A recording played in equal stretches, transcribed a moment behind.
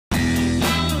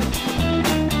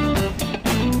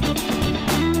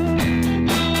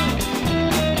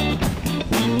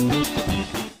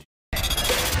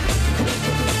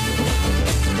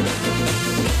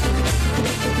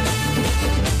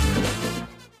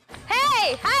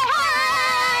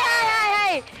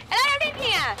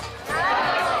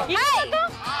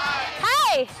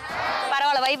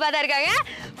வைபா தான் இருக்காங்க.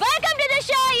 Welcome to the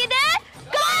show. இது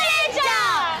காலேஜா.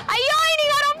 ஐயோ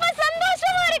இன்னைக்கு ரொம்ப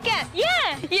சந்தோஷமா இருக்கேன்.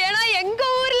 ஏன்னா எங்க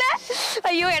ஊர்ல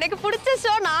ஐயோ எனக்கு பிடிச்ச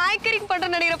ஷோ நான் ஆங்கரிங்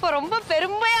பண்றேன்னு நினைக்கிறப்போ ரொம்ப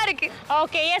பெருமையா இருக்கு.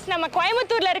 ஓகே எஸ், நம்ம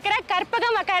கோயம்புத்தூர்ல இருக்கிற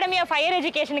கற்பகம் அகாடமி ஆஃப் ஹையர்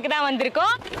எஜுகேஷனுக்கு தான்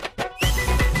வந்திருக்கோம்.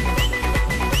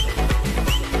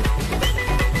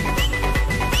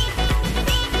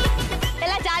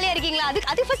 இருக்கீங்களா?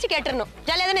 அது ஃபர்ஸ்ட் கேட்டறணும்.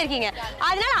 ஜாலியா தான இருக்கீங்க.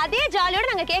 அதனால அதே ஜாலியோட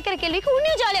நாங்க கேக்குற கேள்விக்கு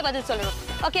இன்னும் ஜாலியா பதில் சொல்லணும்.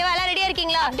 ஓகேவா? எல்லாம் ரெடியா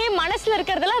இருக்கீங்களா? அப்படியே மனசுல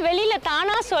இருக்கறதெல்லாம் வெளியில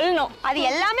தானா சொல்லணும். அது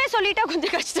எல்லாமே சொல்லிட்டா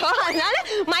கொஞ்சம் கஷ்டம். அதனால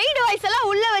மைண்ட் வாய்ஸ் எல்லாம்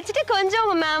உள்ள வச்சிட்டு கொஞ்சம்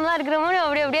உங்க மேம்லாம் இருக்கறவங்க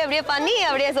அப்படியே பண்ணி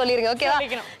அப்படியே சொல்லிருங்க. ஓகேவா?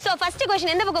 சோ ஃபர்ஸ்ட்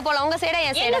क्वेश्चन எந்த பக்கம் போலாம்? உங்க சைடா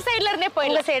என் சைடா? எந்த சைடுல இருந்தே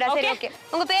போயிடலாம். சைடா சரி ஓகே.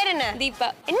 உங்க பேர் என்ன? தீபா.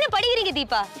 என்ன படிக்கிறீங்க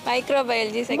தீபா?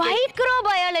 Microbiology second.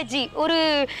 மைக்ரோபயாலஜி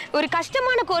ஒரு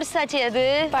கஷ்டமான கோர்ஸ் ஆச்சு அது.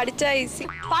 படிச்சா ஈஸி.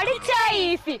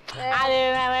 அது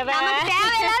நமக்கு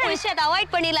தேவையில்லாத விஷயத்தை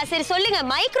அவாய்ட் பண்ணிடலாம். சரி சொல்லுங்க,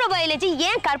 மைக்ரோபயாலஜி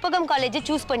ஏன் கற்பகம் காலேஜ்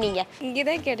சூஸ் பண்ணீங்க?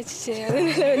 இங்கதான் கிடைச்சிச்சு.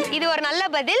 இது ஒரு நல்ல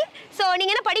பதில். சோ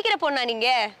நீங்க என்ன படிக்கிற பொண்ணா? நீங்க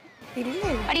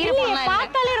படிக்கிற பொண்ணா?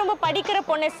 பார்த்தாலே ரொம்ப படிக்கிற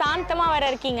பொண்ணு, சாந்தமா வர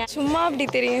இருக்கீங்க. சும்மா அப்படி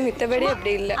தெரியும், மித்தபடி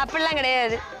அப்படி இல்ல. அப்படிலாம்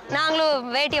கிடையாது. நாங்களும்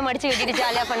வேட்டியை மடிச்சு கட்டிட்டு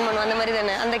ஜாலியா ஃபன் பண்ணுவோம். அந்த மாதிரி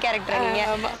தானே அந்த கேரக்டர் நீங்க.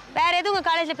 வேற எதுவும் உங்க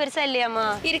காலேஜ்ல பெருசா இல்லையாமா?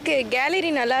 இருக்கு,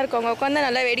 கேலரி நல்லா இருக்கும். அவங்க உட்கார்ந்தா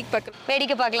நல்லா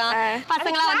வேடிக்கை பார்க்கலாம்.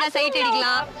 பசங்களா வந்தா சைட்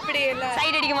அடிக்கலாம். அப்படி இல்ல.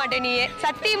 சைட் அடிக்க மாட்டேன் நீ.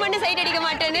 சத்தியம் பண்ணி சைட் அடிக்க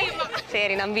மாட்டேன்னு.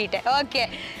 சரி நம்பிட்டேன். ஓகே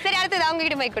சரி, அடுத்தது அவங்க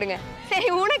கிட்ட மைக் கொடுங்க. சரி,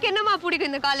 உனக்கு என்னமா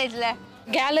பிடிக்கும் இந்த காலேஜ்ல?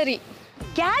 கேலரி.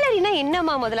 கேலரினா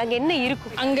என்னமா? முதல்ல அங்க என்ன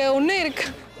இருக்கும்? அங்க ஒண்ணு இருக்கு.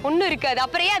 ஒண்ணும் இருக்காது.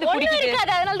 அப்புறம் ஏன் அது பிடிக்காது?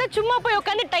 அதனால தான் சும்மா போய்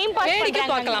உட்கார்ந்து டைம் பாஸ் வேடிக்கை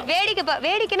பார்க்கலாம்.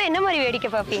 வேடிக்கைனா என்ன மாதிரி வேடிக்கை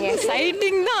பாப்பீங்க?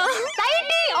 சைட்டிங் தான்.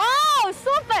 சைட்டிங். ஓ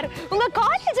சூப்பர். உங்க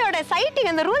காலேஜோட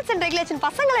சைட்டிங் அந்த ரூல்ஸ் அண்ட் ரெகுலேஷன்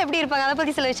பசங்க எப்படி இருப்பாங்க? அத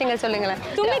பத்தி சில விஷயங்கள் சொல்லுங்களேன்.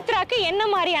 சுமித்ராக்கு என்ன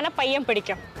மாதிரியான பையன்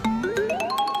பிடிக்கும்?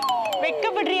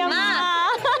 வெக்கப்படுறியாமா?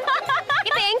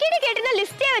 இப்ப என்கிட்ட கேட்டினா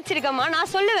லிஸ்டே வச்சிருக்கமா,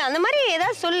 நான் சொல்லுவேன். அந்த மாதிரி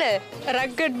ஏதாவது சொல்லு.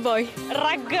 Rugged boy.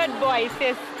 Rugged boys.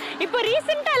 S, இப்போ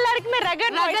ரீசெண்டா எல்லாருக்குமே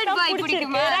ரக்கட் பாய்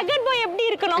பிடிக்குமா? ரக்கட் பாய் எப்படி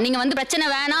இருக்கணும்? நீங்க வந்து பிரச்சனை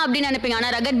வேணாம் அப்படி நினைப்பீங்க, ஆனா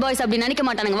ரக்கட் பாய்ஸ் அப்படி நினைக்க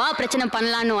மாட்டானுங்க. வா பிரச்சனை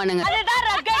பண்ணலாம்னு வானுங்க. அதுதான்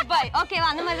ரக்கட் பாய். ஓகேவா?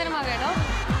 அந்த மாதிரி தானமா வேணும்.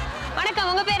 வணக்கம்,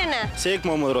 உங்க பேர் என்ன? ஷேக்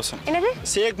முகமது ரோஷன். என்னது?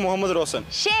 ஷேக் முகமது ரோஷன்.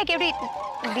 ஷேக் எப்படி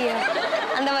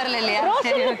அந்த வரல இல்லையா?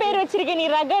 ரோஷன் பேர் வச்சிருக்க. நீ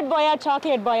ரக்கட் பாயா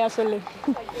சாக்லேட் பாயா சொல்லு.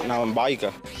 நான்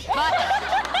பாய்க்கா.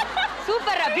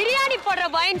 சூப்பரா பிரியாணி போடுற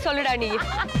பாய்ன்னு சொல்லுடா நீ.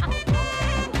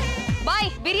 பாய்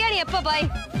பிரியாணி எப்ப பாய்?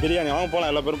 பிரியாணி வாங்க போலாம்,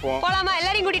 எல்லா பேரும் போவோம். போலாமா?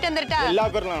 எல்லாரையும் கூட்டிட்டு வந்துட்டா? எல்லா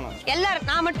பேரும் எல்லாரும்.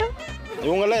 நான் மட்டும்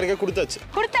இவங்க எல்லாம் இருக்க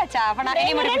கொடுத்தாச்சா? அப்ப நான்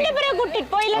ரெண்டு பேரும் கூட்டிட்டு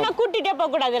போய் இல்லனா கூட்டிட்டே போக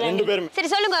கூடாது. ரெண்டு பேரும். சரி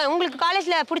சொல்லுங்க, உங்களுக்கு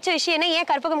காலேஜ்ல பிடிச்ச விஷயம் என்ன? ஏன்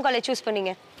கற்பகம் காலேஜ் சூஸ்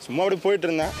பண்ணீங்க? சும்மா அப்படி போயிட்டு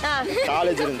இருந்தேன்.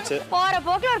 காலேஜ் இருந்துச்சு. போற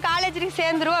போக்குல ஒரு காலேஜுக்கு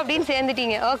சேர்ந்துரும் அப்படின்னு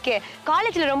சேர்ந்துட்டீங்க. ஓகே,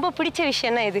 காலேஜ்ல ரொம்ப பிடிச்ச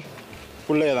விஷயம்னா எது?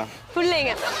 புள்ளையதான்.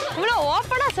 புள்ளைங்க. இவ்வளவு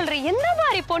ஓப்பனா சொல்றீங்க. எந்த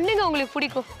மாதிரி பொண்ணுங்க உங்களுக்கு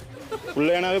பிடிக்கும்?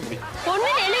 புள்ளையனாவே பிடிக்கும். பொண்ணு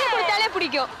எழுதி கொடுத்தாலே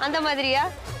பிடிக்கும் அந்த மாதிரியா?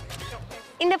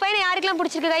 இந்த பையனை யாருக்கெல்லாம்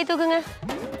பிடிச்சிருக்கு? கை தூக்குங்க.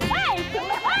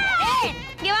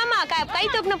 இங்க வாமா, கை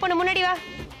தூக்குன பொண்ணு முன்னாடி வா.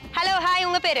 ஹலோ ஹாய்,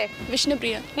 உங்க பேரு?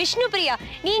 விஷ்ணுபிரியா. விஷ்ணுபிரியா.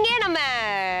 நீங்க நம்ம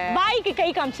பாய்க்கு கை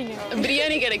காமிச்சீங்க.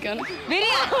 பிரியாணி கிடைக்கும்.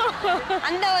 பிரியாணி.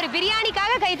 அந்த ஒரு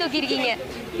பிரியாணிக்காக கை தூக்கி இருக்கீங்க.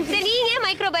 சரி, நீங்க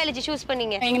மைக்ரோபயாலஜி சூஸ்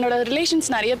பண்ணீங்க? எங்களோட ரிலேஷன்ஸ்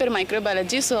நிறைய பேர்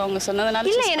மைக்ரோபயாலஜி, சோ அவங்க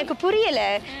சொன்னதனால. இல்ல எனக்கு புரியல.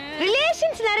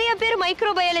 ரிலேஷன்ஸ் நிறைய பேர்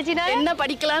மைக்ரோபயாலஜினா என்ன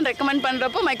படிக்கலாம் ரெக்கமெண்ட்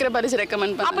பண்றப்போ மைக்ரோபயாலஜி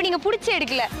ரெக்கமெண்ட் பண்ண. அப்ப நீங்க புடிச்சு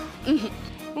எடுக்கல?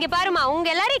 இங்க பாருமா, உங்க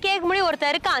எல்லாரையும் கேட்க முடியும்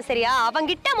ஒருத்தர் இருக்கான் சரியா?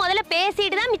 அவங்கிட்ட முதல்ல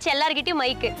பேசிட்டு தான் மிச்சம் எல்லார்கிட்டயும்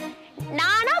மைக்கு.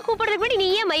 நானா கூப்பிடுறதுக்கு முன்னாடி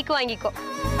நீயே மைக்கு வாங்கிக்கோ.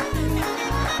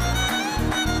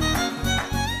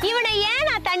 இவனை ஏன்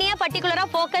நான் தனியா பர்டிகுலரா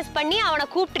போக்கஸ் பண்ணி அவனை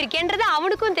கூப்பிட்டுருக்கேன்றது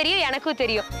அவனுக்கும் தெரியும், எனக்கும்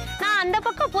தெரியும். நான் அந்த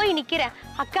பக்கம் போய் நிக்கிறேன்.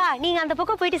 அக்கா நீங்க அந்த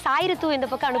பக்கம் போயிட்டு சாயிரத்து இந்த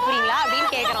பக்கம் அனுப்புறீங்களா அப்படின்னு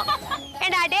கேக்குறோம்.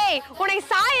 ஏண்டா டேய், உனக்கு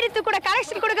சாயிரத்து கூட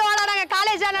கனெக்ஷன் கொடுக்க வாடா, நாங்க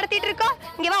காலேஜா நடத்திட்டு இருக்கோம்.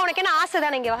 இங்க வா, உனக்கு என்ன ஆசை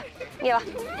தானே? இங்க வா, இங்க வா.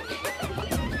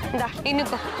 இந்தா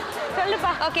இன்னும் சொல்லுப்பா.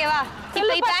 ஓகேவா?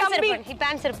 இப்ப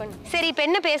ஆன்சர் பண்ணு. சரி, இப்ப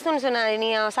என்ன பேசணும்னு சொன்னா? நீ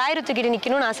சாயிரத்து கிட்ட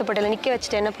நிக்கணும்னு ஆசைப்படல, நிக்க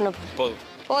வச்சுட்டு என்ன பண்ண?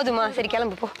 போதுமா? சரி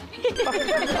கிளம்பு போ.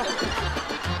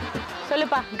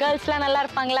 சொல்லுப்பா. கேர்ள்ஸ்லாம் நல்லா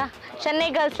இருப்பாங்களா? சென்னை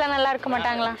கேர்ள்ஸ்லாம் நல்லா இருக்க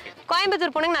மாட்டாங்களா?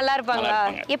 கோயம்புத்தூர் பொண்ணுங்க நல்லா இருப்பாங்களா?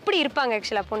 எப்படி இருப்பாங்க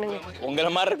ஆக்சுவலா பொண்ணுங்க? உங்கள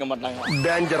மாதிரி இருக்க மாட்டாங்க.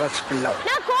 டேஞ்சரஸ் பிள்ளை.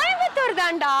 நான் கோயம்புத்தூர்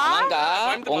தான்டா.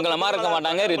 உங்கள மாதிரி இருக்க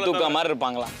மாட்டாங்க. ரித்துக்கா மாதிரி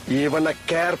இருப்பாங்களா? இவனை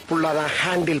கேர்ஃபுல்லா தான்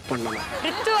ஹேண்டில் பண்ணணும்.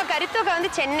 ரித்துவக்கா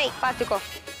வந்து சென்னை பாத்துக்கோ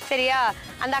சரியா?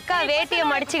 அந்த அக்கா வேட்டியை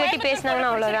மடிச்சு கட்டி பேசினாங்கன்னா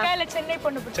அவ்வளவுதான். சென்னை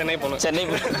பொண்ணு.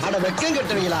 அட வெக்கம்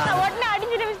கட்டுவீங்களா?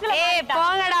 ஏய்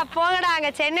போங்கடா. அங்க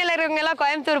சென்னையில இருக்கவங்க எல்லாம்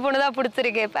கோயம்புத்தூர் பொண்ணு தான்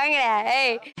பிடிச்சிருக்கு. பாங்கடா.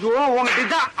 ஏய் ஐயோ,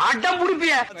 உங்ககிட்ட அடம்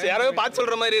புடிப்பிய. யாரோ பாத்து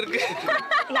சொல்ற மாதிரி இருக்கு.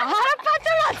 யாரை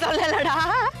பார்த்து நான் சொல்லலடா.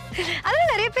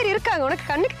 அதெல்லாம் நிறைய பேர் இருக்காங்க, உனக்கு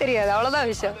கண்ணுக்கு தெரியாது, அவ்வளவுதான்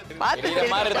விஷயம்.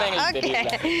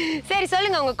 சரி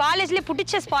சொல்லுங்க, உங்க காலேஜ்ல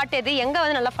பிடிச்ச ஸ்பாட் எது? எங்க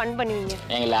வந்து நல்லா ஃபன் பண்ணுவீங்க?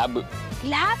 எங்க லேப்.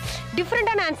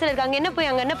 டிஃபரெண்டான ஆன்சர் இருக்கு. அங்க என்ன போய்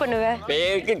அங்க என்ன பண்ணுவ?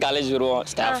 பேருக்கு காலேஜ் வருவோம்,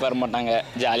 ஸ்டாஃப் வர மாட்டாங்க,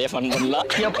 ஜாலியா ஃபன் பண்ணலாம்.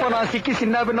 எப்ப நான் சிக்கி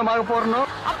சின்ன பின்னமாக போறணும்.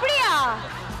 அப்படியா?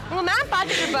 உங்க மேம்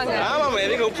பாத்துட்டு இருப்பாங்க. ஆமாம்,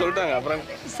 எதுக்கு சொல்லிட்டாங்க அப்புறம்.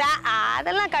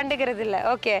 அதெல்லாம் கண்டுக்கிறது இல்ல.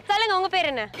 ஓகே, சொல்லுங்க உங்க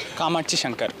பேர் என்ன? Kamakshi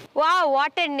Shankar. Wow,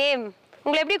 what a name.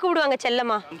 உங்களை எப்படி கூப்பிடுவாங்க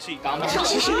செல்லமா?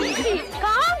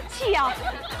 காம்ச்சியா?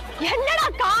 என்னடா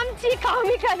காம்ச்சி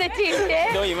காமிக்காத சீட்டு?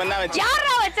 இவன் தான் வச்சு.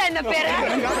 யாரா வச்சா இந்த பேரை?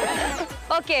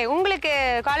 ஓகே, உங்களுக்கு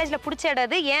காலேஜ்ல பிடிச்ச இடம்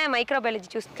எது? ஏன் மைக்ரோபயாலஜி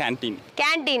சூஸ்? கேண்டீன்.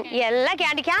 கேண்டீன். எல்லாம்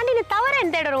கேண்டீன். கேண்டீனை தவிர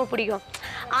எந்த இடம் ரொம்ப பிடிக்கும்?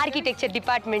 ஆர்கிடெக்சர்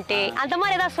டிபார்ட்மெண்ட் அந்த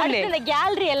மாதிரி ஏதாவது சொல்லு. இந்த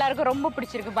கேலரி எல்லாருக்கும் ரொம்ப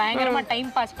பிடிச்சிருக்கு, பயங்கரமா டைம்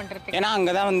பாஸ் பண்றதுக்கு. ஏன்னா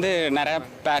அங்கதான் வந்து நிறைய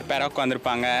பேரா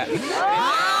உட்காந்துருப்பாங்க.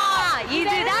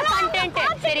 இதுதான் கண்டென்ட்.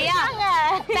 சரியா?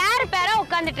 பேரா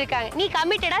உட்கார்ந்துட்டு இருக்காங்க. நீ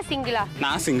கமிட்டடா சிங்கிளா?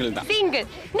 நான் சிங்கிள் தான். சிங்கிள்.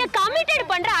 இந்த கமிட்டட்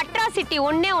பண்ற அட்ராசிட்டி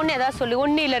ஒண்ணே ஏதாவது சொல்லு.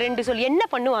 ஒண்ணு இல்ல ரெண்டு சொல்லு. என்ன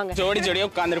பண்ணுவாங்க? ஜோடி ஜோடியா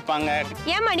உட்காந்துருப்பாங்க.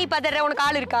 ஏமா நீ பதற? உனக்கு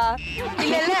ஆள் இருக்கா?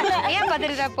 இல்ல இல்ல, ஏன்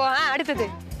பதற? அப்போ அடுத்தது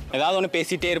ஏதாவது ஒண்ணு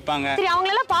பேசிட்டே இருப்பாங்க. சரி,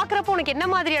 அவங்களெல்லாம் பாக்குறப்போ உனக்கு என்ன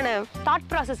மாதிரியான தாட்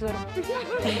ப்ராசஸ் வரும்?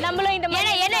 நம்மளும் இந்த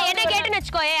என்ன கேட்டுன்னு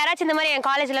வச்சுக்கோ, யாராச்சும் இந்த மாதிரி என்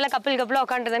காலேஜ்ல எல்லாம் கப்பல்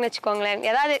உட்காந்துருந்தான்னு வச்சுக்கோங்களேன்,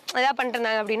 ஏதாவது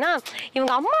பண்ணிருந்தாங்க அப்படின்னா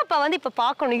இவங்க அம்மா அப்பா வந்து இப்ப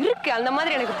பாக்கணும் இருக்கு, அந்த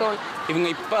மாதிரி எனக்கு தோணும். இவங்க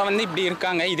இப்ப வந்து இப்படி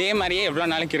இருக்காங்க, இதே மாதிரியே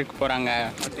எவ்வளவு நாளைக்கு இருக்க போறாங்க?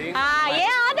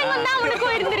 ஏன் ஆதங்கம் தான்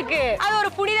உனக்கும் இருந்திருக்கு. அது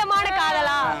ஒரு புனிதமான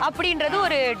காதலா அப்படின்றது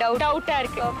ஒரு டவுட்டா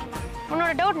இருக்கு.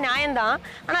 உன்னோட டவுட் நியாயம்தான்,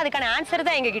 ஆனா அதுக்கான ஆன்சர்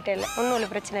தான் எங்க கிட்ட இல்ல. ஒன்னும் இல்ல,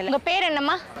 பிரச்சனை இல்ல. உங்க பேர்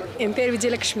என்னம்மா? என் பேர்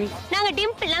விஜயலட்சுமி. நாங்க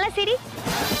டிம்பிள். நல்லா சரி.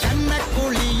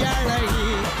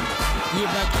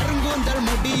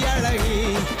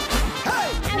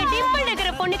 நாங்க டிம்பிள்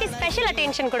இருக்கிற பொண்ணுக்கு ஸ்பெஷல்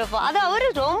அட்டென்ஷன் கொடுப்போம். அது அவரு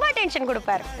ரொம்ப அட்டென்ஷன்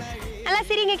கொடுப்பாரு. நல்லா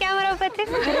சரிங்க, கேமரா பார்த்து.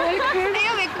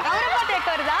 அவரை பார்த்து வைக்க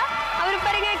வருதா? அவரு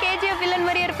பாருங்க கேஜிஎஃப் வில்லன்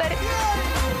மாதிரியே இருப்பாரு.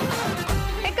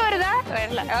 வருதா?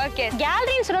 வரல. ஓகே,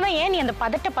 கேலரின்னு சொன்னா ஏன் நீ அந்த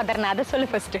பதறன? அதை சொல்லு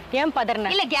ஃபர்ஸ்ட். ஏன்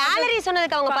பதறன? இல்ல, கேலரி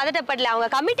சொன்னதுக்கு அவங்க பதட்டப்படல. அவங்க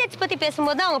கமிட்டட்ஸ் பத்தி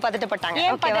பேசும்போது அவங்க பதட்டப்பட்டாங்க.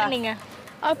 ஏன் பதறனீங்க?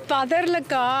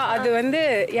 பதறலக்கா, அது வந்து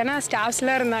ஏன்னா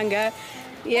ஸ்டாஃப்ஸ்லாம் இருந்தாங்க.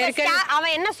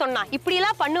 அவன் என்ன சொன்னான்? இப்படி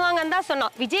எல்லாம் பண்ணுவாங்கன்னு தான்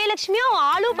சொன்னான். விஜயலட்சுமியும்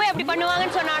ஆளும் போய் அப்படி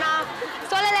பண்ணுவாங்கன்னு சொன்னானா?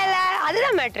 சொல்லல.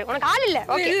 அதுதான் மேட்ரு. உனக்கு ஆள் இல்ல.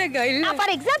 இல்லக்கா, இல்ல. நான்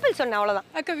ஃபார் எக்ஸாம்பிள் சொன்னேன், அவ்வளவுதான்.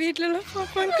 அக்கா வீட்ல எல்லாம்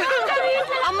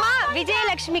அம்மா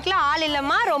விஜயலட்சுமிக்குலாம் ஆள்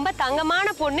இல்லம்மா, ரொம்ப தங்கமான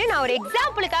பொண்ணு. நான் ஒரு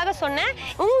எக்ஸாம்பிளுக்காக சொன்னேன்.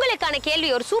 உங்களுக்கான கேள்வி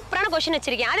ஒரு சூப்பரான கொஸ்டின்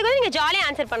வச்சிருக்கேன். அதுக்கு வந்து நீங்க ஜாலியா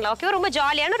ஆன்சர் பண்ணலாம். ஓகே, ரொம்ப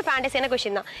ஜாலியான ஒரு ஃபேண்டஸியான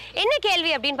கொஸ்டின் தான். என்ன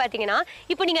கேள்வி அப்படின்னு பாத்தீங்கன்னா,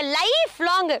 இப்போ நீங்க லைஃப்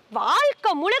லாங்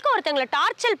வாழ்க்கை முழுக்க ஒருத்தங்களை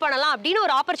டார்ச்சர் பண்ணலாம் அப்படின்னு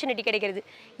ஒரு ஆப்பர்ச்சுனிட்டி கிடைக்கிறது.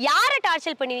 யாரை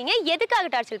டார்ச்சர் பண்ணுவீங்க? எதுக்காக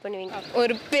டார்ச்சர் பண்ணுவீங்க?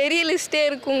 ஒரு பெரிய லிஸ்டே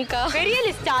இருக்கும்க்கா. பெரிய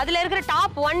லிஸ்ட். அதுல இருக்கிற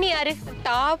டாப் 1 யாரு?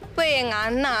 டாப் எங்க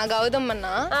அண்ணா கௌதம்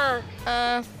அண்ணா.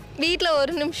 வீட்ல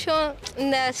ஒரு நிமிஷம்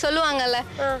இந்த சொல்லுவாங்கல்ல,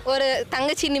 ஒரு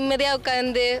தங்கச்சி நிம்மதியா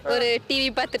உட்காந்து ஒரு டிவி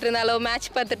பார்த்துட்டு இருந்தாலோ மேட்ச்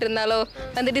பார்த்துட்டு இருந்தாலோ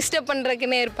வந்து டிஸ்டர்ப்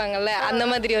பண்றதுக்குன்னே இருப்பாங்கல்ல, அந்த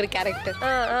மாதிரி ஒரு கேரக்டர்.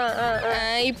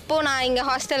 இப்போ நான் இங்க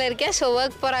ஹாஸ்டல்ல இருக்கேன். ஸோ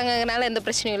ஒர்க் போறாங்கனால எந்த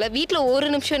பிரச்சனையும் இல்லை. வீட்டுல ஒரு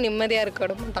நிமிஷம் நிம்மதியா இருக்க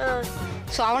விட மாட்டான்.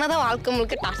 ஸோ அவனை தான் வாழ்க்கை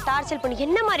முழுக்க டார்ச்சர் பண்ணி.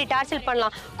 என்ன மாதிரி டார்ச்சர்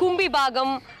பண்ணலாம்? கும்பி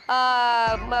பாகம்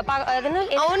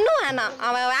ஒன்றும் வேணாம்.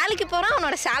 அவன் வேலைக்கு போறான்,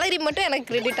 அவனோட சேலரி மட்டும் எனக்கு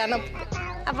கிரெடிட் ஆனா.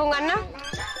 அப்போ உங்க அண்ணா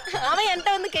அவன்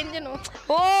என்கிட்ட வந்து கெஞ்சணும்.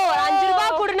 ஓ, 5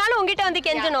 ரூபாய் கொடுனாலும் உங்ககிட்ட வந்து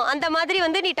கெஞ்சணும். அந்த மாதிரி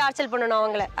வந்து நீ டார்ச்சர் பண்ணணும்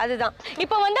அவங்கள. அதுதான்.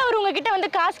 இப்போ வந்து அவர் உங்ககிட்ட வந்து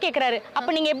காசு கேட்கறாரு,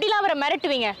 அப்ப நீங்க எப்படிலாம் அவரை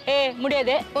மிரட்டுவீங்க?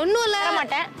 முடியாது, ஒன்றும் இல்லை,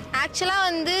 மாட்டேன். ஆக்சுவலாக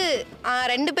வந்து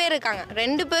 2 பேர் இருக்காங்க.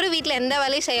 2 பேரும் வீட்டில் எந்த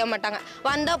வேலையும் செய்ய மாட்டாங்க.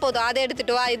 வந்தால் போதும், அதை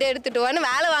எடுத்துட்டு வா, இதை எடுத்துட்டு வான்னு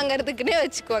வேலை வாங்குறதுக்குன்னே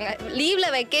வச்சுக்குவாங்க.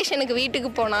 லீவில் வெக்கேஷனுக்கு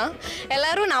வீட்டுக்கு போனால்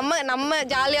எல்லாரும் நம்ம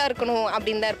ஜாலியாக இருக்கணும்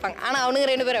அப்படின்னு தான் இருப்பாங்க. ஆனால்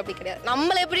அவனுங்க 2 பேரும் அப்படி கிடையாது.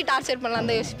 நம்மளை எப்படி டார்ச்சர்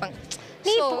பண்ணலாம் தான் யோசிப்பாங்க.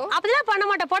 நீ அப்படிலாம் பண்ண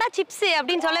மாட்ட, போடா சிப்ஸ்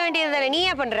அப்படின்னு சொல்ல வேண்டியது தானே. நீ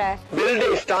ஏன் பண்ற?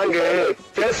 பில்டிங் ஸ்ட்ராங்,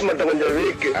 பேஸ் மட்டும் கொஞ்சம்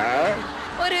வீக்.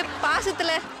 ஒரு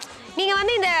பாசத்துல நீங்க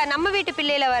வந்து இந்த நம்ம வீட்டு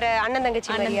பிள்ளையில வர அண்ணன்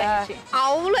தங்கச்சி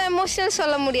அவ்வளோ எமோஷனல்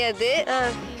சொல்ல முடியாது,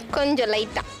 கொஞ்சம்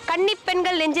லைட்டா. கன்னி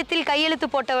பெண்கள் நெஞ்சத்தில் கையெழுத்து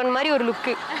போட்டவன் மாதிரி ஒரு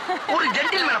லுக்கு. ஒரு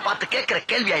ஜென்டில்மேனை பார்த்து கேட்கிற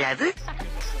கேள்வியா இது?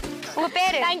 உங்க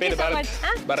பேரு?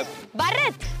 பரத்.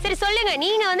 பரத். சரி சொல்லுங்க,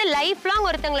 நீங்க வந்து லைஃப் லாங்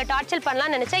ஒருத்தங்களை டார்ச்சர்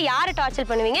பண்ணலாம்னு நினைச்சா யாரை டார்ச்சர்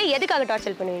பண்ணுவீங்க? எதுக்காக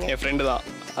டார்ச்சர் பண்ணுவீங்க? என் ஃப்ரெண்டு தான்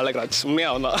அழகராஜ். உண்மையா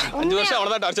அவன் தான். 5 வருஷம்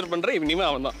அவனை தான் டார்ச்சர் பண்றேன். இனிமே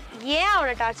அவன் தான். ஏன்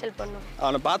அவனை டார்ச்சர் பண்ணும்?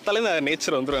 அவனை பார்த்தாலே இந்த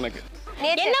நேச்சர் வந்துடும் எனக்கு.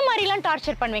 என்ன மாதிரிலாம்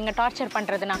டார்ச்சர் பண்ணுவீங்க? டார்ச்சர்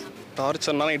பண்றதுனா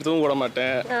டார்ச்சர்னா நைட் தூங்க விட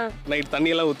மாட்டேன். நைட்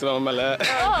தண்ணி எல்லாம் ஊத்துவேன் மேல.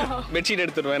 பெட்ஷீட்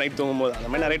எடுத்துருவேன் நைட் தூங்கும் போது. அந்த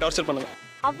மாதிரி நிறைய டார்ச்சர் பண்ணுவேன்.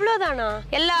 அவ்வளவுதானா?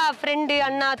 எல்லா ஃப்ரெண்டு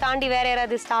அண்ணா தாண்டி வேற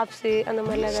யாராவது ஸ்டாஃப்ஸ் அந்த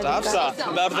மாதிரி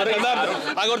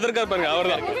அங்க ஒருத்தர் இருக்காரு பாருங்க,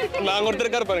 அவர்தான். நாங்க ஒருத்தர்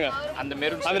இருக்காரு பாருங்க,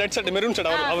 அந்த ரெட் ஷர்ட் மெரூன்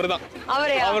ஷர்ட், அவர்தான்.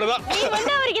 அவர்தான். நீ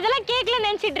வந்து அவருக்கு இதெல்லாம் கேக்கல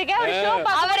நினைச்சிட்டு இருக்க. ஒரு ஷோ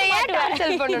அவரை ஏன்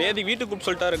டார்ச்சர் பண்ணனும்? நேதி வீட்டுக்கு கூப்பிட்டு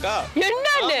சொல்லிட்டாருக்கா.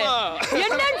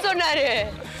 என்னன்னு சொன்னாரு?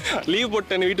 லீவ்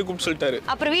போட்டேன்னு வீட்டுக்கு கூப்பிட்டு சொல்லிட்டாரு.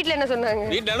 அப்புறம் வீட்ல என்ன சொன்னாங்க?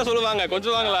 வீட்ல என்ன சொல்லுவாங்க?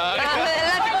 கொஞ்சம் வாங்களா.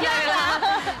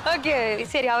 ஓகே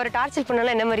சரி அவரை டார்ச்சர்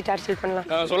பண்ணலாம் என்ன மாதிரி டார்ச்சர்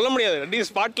பண்ணலாம் சொல்ல முடியாது அடி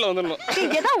ஸ்பாட்ல வந்துடணும்.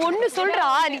 ஏதா ஒண்ணு சொல்றா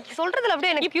நீ சொல்றதுல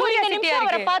அப்படியே எனக்கு கியூரியாசிட்டியா இருக்கு.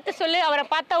 அவரை பார்த்து சொல்லு. அவரை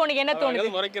பார்த்தா உனக்கு என்ன தோணுது?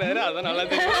 முறைக்கிறாரு அதான் நல்லா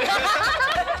தெரியும்.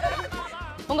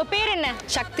 உங்க பேர் என்ன?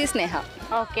 சக்தி ஸ்னேகா.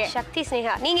 ஓகே சக்தி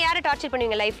ஸ்னேகா. நீங்க யாரை டார்ச்சர்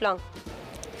பண்ணுவீங்க லைஃப் லாங்?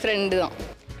 ஃப்ரெண்டு தான்.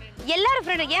 எல்லாரும்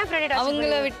ஃப்ரெண்ட். ஏன் ஃப்ரெண்ட் டார்ச்சர்?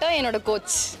 அவங்கள விட்டா என்னோட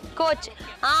கோச். கோச்.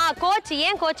 கோச்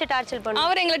ஏன் கோச்சை டார்ச்சர் பண்ணுவாங்க?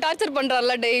 அவர் எங்களை டார்ச்சர்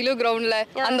பண்றாருல டெய்லியும் கிரவுண்ட்ல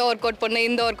அந்த ஒர்க் அவுட் பண்ணு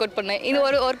இந்த ஒர்க் அவுட் பண்ணு. இது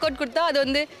ஒரு ஒர்க் அவுட் கொடுத்தா அது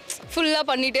வந்து ஃபுல்லா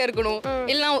பண்ணிட்டே இருக்கணும்.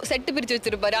 இல்ல செட் பிரிச்சு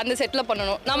வச்சிருப்பாரு அந்த செட்ல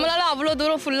பண்ணணும். நம்மளால அவ்வளவு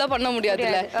தூரம் ஃபுல்லா பண்ண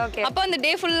முடியாதுல்ல. அப்ப அந்த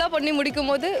டே ஃபுல்லா பண்ணி முடிக்கும்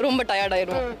போது ரொம்ப டயர்ட்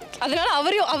ஆயிரும். அதனால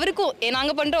அவருக்கும்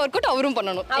நாங்க பண்ற ஒர்க் அவுட் அவரும்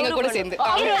பண்ணணும் எங்க கூட சேர்ந்து.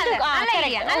 நல்ல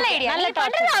ஐடியா. நல்ல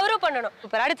டார்ச்சர் அவரும் பண்ணணும்.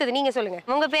 சூப்பர். அடுத்து நீங்க சொல்லுங்க.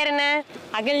 உங்க பேர் என்ன?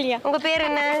 அகல்யா. உங்க பேர்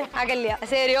என்ன? அகல்யா.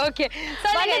 சரி ஓகே.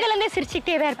 வந்ததுல இருந்தே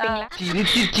சிரிச்சிட்டே தான் இருப்பீங்களா? சிரித்து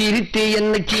சிரித்து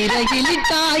என்ன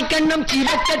கீரையிலிட்டாய் கண்ணம்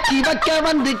சிவக்க சிவக்க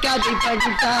வந்து கதை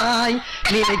படித்தாய்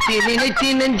நினைத்து நினைத்து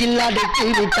நெஞ்சில் அடைத்து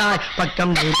விட்டாய்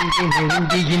பக்கம் நெருங்கி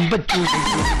நெருங்கி இன்பத்தூடி.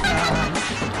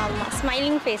 ஆமா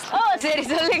ஸ்மைலிங் ஃபேஸ். சரி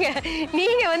சொல்லுங்க.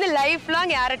 நீங்க வந்து லைஃப்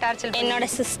லாங் யாரை டார்ச்சர்? என்னோட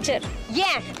சிஸ்டர்.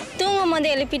 ஏன்? தூங்கும்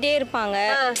போது எழுப்பிட்டே இருப்பாங்க.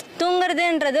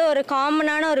 தூங்குறதுன்றது ஒரு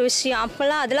காமனான ஒரு விஷயம்.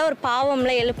 அப்பெல்லாம் அதெல்லாம் ஒரு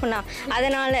பாவம்ல எழுப்புனா.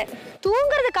 அதனால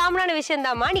தூங்குறது காமனான விஷயம்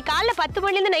தான்மா. நீ காலைல 10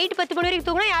 மணில இருந்து நைட் 10 மணி வரைக்கும்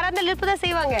தூங்கினா யாரா இருந்தாலும் எழுப்பு தான்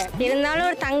செய்வாங்க. இருந்தாலும்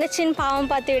ஒரு தங்கச்சின்னு பாவம்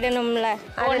பார்த்து விடணும்ல.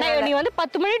 நீ வந்து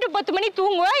 10 மணி டு 10 மணி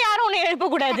தூங்குவ, யாரும் உன்னை எழுப்ப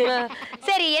கூடாது.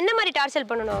 சரி என்ன மாதிரி டார்ச்சர்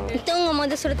பண்ணணும்? தூங்கும்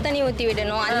போது சுடு தண்ணி ஊற்றி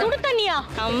விடணும். அது சுடு தண்ணியா?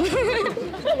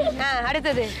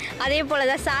 அடுத்தது அதே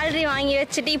போலதான் சேலரி வாங்கி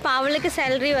வச்சுட்டு இப்போ அவளுக்கு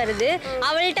சேலரி வருது.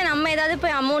 அவள்கிட்ட நம்ம ஏதாவது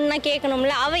போய் அமௌண்ட்னா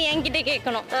கேட்கணும்ல. அவ என்கிட்ட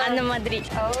கேட்கணும். அந்த மாதிரி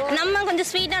நம்ம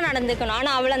கொஞ்சம் ஸ்வீட்டா நடந்துக்கணும்.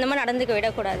 ஆனா அவளை அந்த மாதிரி நடந்துக்க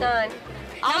விடக்கூடாது.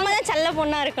 அவங்க தான் செல்ல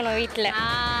பொண்ணா இருக்கணும் வீட்டுல.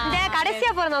 இந்த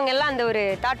கடைசியா பிறந்தவங்க எல்லாம் அந்த ஒரு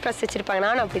தாட் ப்ராசஸ் வச்சிருப்பாங்க.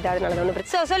 நானும் அப்படிதான். அதனால ஒண்ணு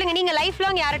பிரச்சனை. சொல்லுங்க நீங்க லைஃப்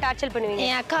லாங் யாரை டார்ச்சர் பண்ணுவீங்க?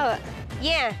 என் அக்காவை.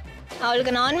 ஏன்?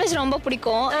 அவளுக்கு நான்வெஜ் ரொம்ப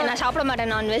பிடிக்கும். நான் சாப்பிட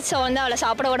மாட்டேன் நான்வெஜ். ஸோ வந்து அவளை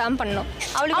சாப்பிட விடாம பண்ணணும்.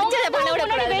 அவளுக்கு பண்ண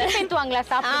விடக்கூடாது.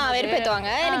 வெறுப்பேத்துவாங்களா?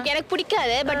 வெறுப்பேத்துவாங்க. எனக்கு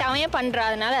பிடிக்காது. பட் அவன் ஏன் பண்றா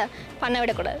அதனால பண்ண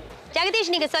விடக்கூடாது.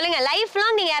 ஜெகதீஷ் நீங்க சொல்லுங்க. லைஃப்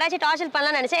லாங் நீங்க யாராச்சும் டார்ச்சர்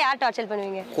பண்ணலாம் நினைச்சா யார் டார்ச்சர்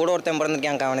பண்ணுவீங்க? கூட ஒருத்தன்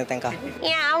பிறந்திருக்கேன் அவனுக்கு.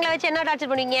 ஏன் அவங்கள வச்சு என்ன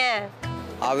டார்ச்சர் பண்ணுவீங்க?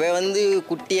 அவன் வந்து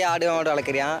குட்டியை ஆடு மாடு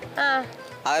வளர்க்குறான்.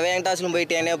 அவன் என் டாஸ்லும்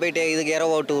போயிட்டு என்ன போயிட்டு இதுக்கு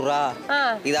இறவ ஓட்டு விட்றா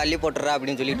இது அள்ளி போட்டுறா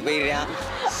அப்படின்னு சொல்லிட்டு போயிடுறான்.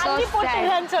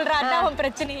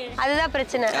 அதுதான்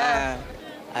பிரச்சனை.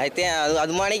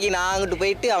 அது மாணிக்கு நான் அங்கிட்டு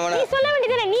போயிட்டு அவனை சொல்ல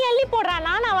வேண்டியதானே. நீ அள்ளி போடுறா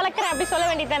நான் வளர்க்குறேன் அப்படி சொல்ல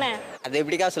வேண்டியதானே. அது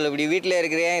எப்படிக்கா சொல்ல இப்படி வீட்டில்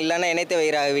இருக்கிறேன் இல்லைன்னா என்னத்தை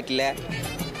வைக்கிறாங்க வீட்டில்.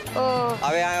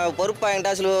 அவன் பொறுப்பா என்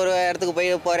டாஸ்ல ஒரு இடத்துக்கு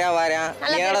போய் போறேன் வரேன்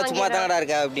ஏடா சும்மா தானடா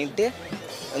இருக்கா அப்படின்ட்டு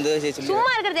சும்மா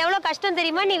இருக்கிறது எவ்வளவு கஷ்டம்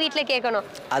தெரியுமா? நீ வீட்ல கேட்கணும்.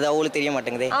 அது அவங்களுக்கு தெரிய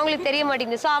மாட்டேங்குது. அவங்களுக்கு தெரிய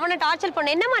மாட்டேங்குது. சோ அவனை டார்ச்சர்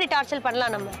பண்ண என்ன மாதிரி டார்ச்சர்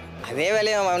பண்ணலாம் நம்ம? அதே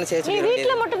வேலையை அவனை செய்ய சொல்லி. நீ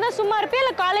வீட்ல மட்டும் தான் சும்மா இருப்பியா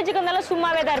இல்ல காலேஜுக்கு வந்தாலும்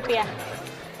சும்மாவே தான் இருப்பியா?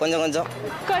 கொஞ்சம் கொஞ்சம்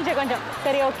கொஞ்சம் கொஞ்சம்.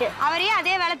 சரி ஓகே. அவரையே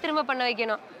அதே வேலை திரும்ப பண்ண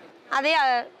வைக்கணும். அதே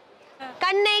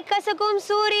கண்ணை கசக்கும்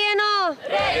சூரியனோ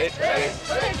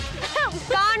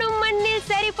காணும் மண்ணில்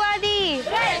சரி பாதி.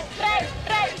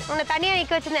 உன்னை தனியா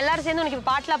நிக்க வச்சிருந்த எல்லாரும் சேர்ந்து உனக்கு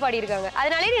பாட்டுலாம் பாடி இருக்காங்க.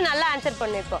 அதனாலே நீ நல்லா ஆன்சர்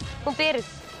பண்ணு. இப்போ உன் பேரு?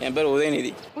 என் பேர் உதயநிதி.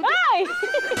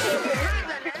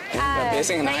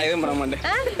 பேசுங்க. நான் எதுவும் பண்ண மாட்டேன்.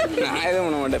 நான் எதுவும்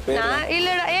பண்ண மாட்டேன்.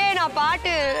 இல்லடா நான்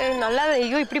பாட்டு நல்லா.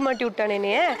 ஐயோ இப்படி மாட்டி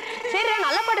விட்டானே. சரி நான்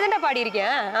நல்ல பாட்டு தான் பாடி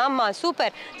இருக்கேன். ஆமா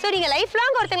சூப்பர். ஸோ நீங்க லைஃப்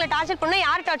லாங் ஒருத்தங்களை டார்ச்சர் பண்ணா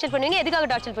யார் டார்ச்சர் பண்ணுவீங்க? எதுக்காக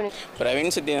டார்ச்சர் பண்ணுவீங்க?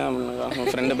 பிரவீன் சத்தி தான்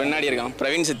ஃப்ரெண்டு பின்னாடி இருக்கான்.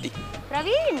 பிரவீன் சத்தி.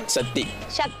 பிரவீன் சத்தி.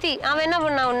 சக்தி. அவன் என்ன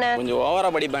பண்ணா உன்ன? கொஞ்சம் ஓவரா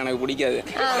படிப்பான். எனக்கு பிடிக்காது.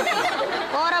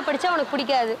 ஓவரா படிச்சா உனக்கு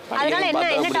பிடிக்காது. அதனால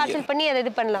என்ன டார்ச்சர் பண்ணி அதை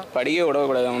இது பண்ணலாம்? படிக்க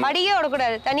விடக்கூடாது. படிக்க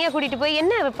விடக்கூடாது. தனியா கூட்டிட்டு போய்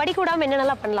என்ன படிக்க விடாம என்ன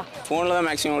நல்லா பண்ணலாம்? ஃபோன்ல தான்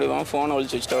மேக்ஸிமம் விடுவான். ஃபோனை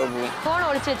ஒளிச்சு வச்சுட்டா போவோம். ஃபோனை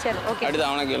ஒளிச்சு வச்சாரு. ஓகே. அடுத்து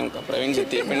அவனை கேளுங்க. பிரவீன்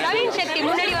சத்தி. பிரவீன் சக்தி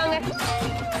முன்னாடி வாங்க.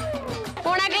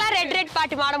 உனக்கெல்லாம் ரெட்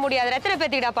பாட்டு பாட முடியாது. எத்தனை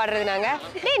பேத்திக்கிட்டா பாடுறது நாங்க?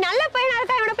 டேய் நல்ல பையனா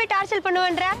இருக்கா இவனை போய் டார்ச்சர்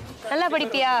பண்ணுவேன்ற? நல்லா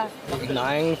படிப்பியா?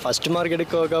 நான் ஃபர்ஸ்ட் மார்க்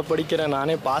எடுக்க படிக்கிறேன்.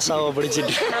 நானே பாஸ் ஆக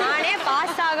படிச்சிட்டு. நானே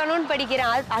பாஸ் ஆகணும்னு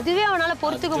படிக்கிறேன். அதுவே அவனால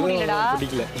பொறுத்துக்க முடியலடா.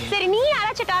 சரி நீ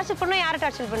யாராச்சும் டார்ச்சர் பண்ணா யாரை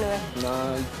டார்ச்சர் பண்ணுவ?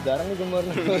 நான் தரணிகுமார்.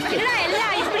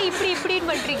 எல்லாம் இப்படி இப்படி இப்படின்னு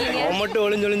பண்ணிருக்கீங்க. அவன் மட்டும்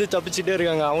ஒளிஞ்சு தப்பிச்சிட்டே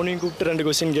இருக்காங்க. அவனையும் கூப்பிட்டு 2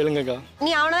 கொஸ்டின் கேளுங்கக்கா.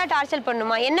 நீ அவனை தான் டார்ச்சர்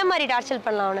பண்ணுமா? என்ன மாதிரி டார்ச்சர்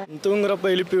பண்ணலாம் அவனை?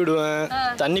 தூங்குறப்ப எழுப்பி விடுவேன்.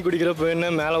 தண்ணி குடிக்கிறப்ப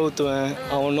என்ன மேலே ஊற்றுவேன்.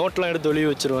 அவன் நோட்லாம் எடுத்து ஒளிய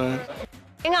வச்சிருவேன்.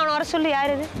 எங்க அவனை வர சொல்லு.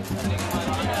 யாரு இது?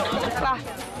 வா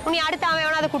நீ அடுத்த அவன்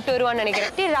வேணா அதை கூப்பிட்டு வருவான்னு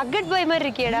நினைக்கிறேன். டேய் ரக்கட் பாய் மாதிரி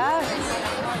இருக்கியடா.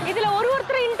 இதுல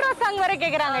ஒருத்தர் இன்ட்ரோ சாங் வர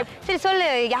கேக்குறாங்க. சரி சொல்லு.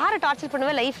 யாரை டார்ச்சர்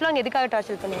பண்ணுவ? லைஃப் லாங் எதுக்காக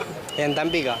டார்ச்சர் பண்ணுவ? என்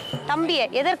தம்பிக்கா. தம்பியை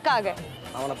எதற்காக?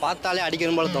 அவனை பார்த்தாலே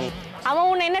அடிக்கணும் போல தோணும். அவன்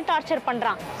உன்னை என்ன டார்ச்சர்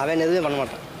பண்றான்? அவன் எதுவும் பண்ண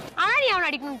மாட்டான். ஆனா நீ அவனை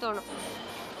அடிக்கணும்னு தோணும்.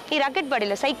 நீ ரக்கெட் பாடி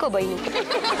இல்ல சைக்கோ பாய் நீ.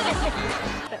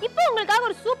 இப்போ உங்களுக்காக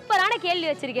ஒரு சூப்பரான கேள்வி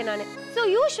வச்சிருக்கேன் நான். ஸோ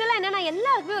யூஸ்வலாக என்னன்னா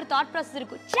எல்லாருக்குமே ஒரு தாட் ப்ராசஸ்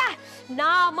இருக்கும். சே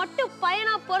நான் மட்டும்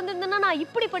பையனா பிறந்திருந்தேன்னா நான்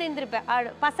இப்படி பண்ணியிருந்திருப்பேன்.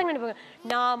 பசங்க நினைப்பாங்க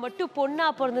நான் மட்டும் பொண்ணா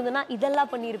பிறந்திருந்தேன்னா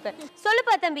இதெல்லாம் பண்ணியிருப்பேன்.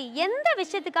 சொல்லுப்பா தம்பி, எந்த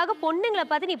விஷயத்துக்காக பொண்ணுங்களை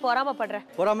பார்த்து நீ பொறாமப்படுற?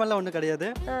 பொறாமலாம் ஒன்றும் கிடையாது.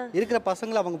 இருக்கிற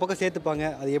பசங்களை அவங்க பக்கம் சேர்த்துப்பாங்க.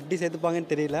 அது எப்படி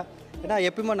சேர்த்துப்பாங்கன்னு தெரியல. ஏன்னா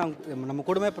எப்பயுமே நம்ம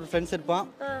கூடமே ஃப்ரெண்ட்ஸ் இருப்பான்.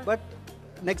 பட்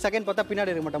நெக்ஸ்ட் செகண்ட் பார்த்தா பின்னாடி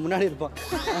இருக்க மாட்டான், முன்னாடி இருப்பான்.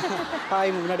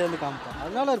 ஹாய் முன்னாடி வந்து காமிப்பான்.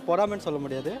 அதனால ஒரு பொறாமைன்னு சொல்ல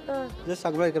முடியாது. ஜஸ்ட்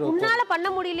அங்கே இருக்கிற உன்னால பண்ண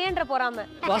முடியலையேன்ற பொறாமை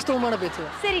வாஸ்தவமான பேச்சு.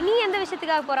 சரி, நீ எந்த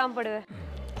விஷயத்துக்காக பொறாமப்படுவ?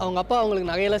 அவங்க அப்பா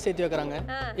அவங்களுக்கு நகையெல்லாம் சேர்த்து வைக்கிறாங்க.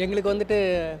 எங்களுக்கு வந்துட்டு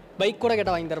பைக் கூட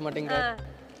கேட்டால் வாங்கி தர மாட்டேங்கிறாரு.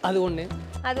 அது ஒன்று.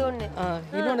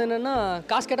 இன்னொன்று என்னன்னா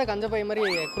காசு கேட்டால் கஞ்ச பைய மாதிரி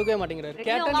கொடுக்கவே மாட்டேங்கிறாரு.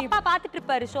 கேட்டா அப்பா பார்த்துட்டு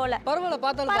இருப்பாரு ஷோல. பரவாயில்ல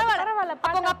பார்த்தாலும்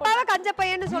அவங்க அப்பாவை கஞ்ச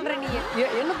பையன்னு சொல்ற நீ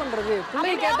என்ன பண்றது?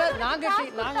 பிள்ளை கேட்டா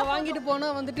நாங்க வாங்கிட்டு போனா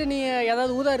வந்துட்டு நீ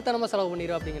ஏதாவது ஊதாரித்தனமா செலவு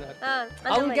பண்ணிடுவோம் அப்படிங்கிறாரு.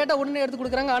 அவங்க கேட்டா உடனே எடுத்து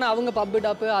கொடுக்குறாங்க. ஆனா அவங்க பப்பு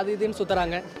டாப்பு அது இதுன்னு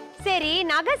சுத்துறாங்க. சரி,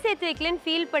 நகை சேர்த்து வைக்கலன்னு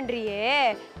ஃபீல் பண்றியே,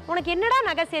 உனக்கு என்னடா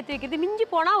நகை சேர்த்து வைக்கிறது? மிஞ்சி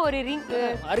போனா ஒரு ரிங்.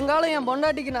 வருங்காலம் என்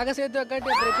பொண்டாட்டிக்கு நகை சேர்த்து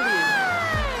வைக்காட்டி அப்புறம் எப்படி?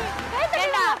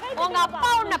 உங்க அப்பா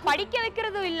உன்னை படிக்க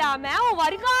வைக்கிறதும் இல்லாம உன்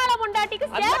வருங்கால பொண்டாட்டிக்கு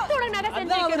சேர்த்து உனக்கு நகை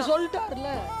சேர்த்து அவர் சொல்லிட்டாருல,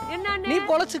 என்னன்னு நீ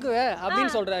பொழைச்சுக்குவ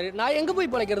அப்படின்னு சொல்றாரு. நான் எங்க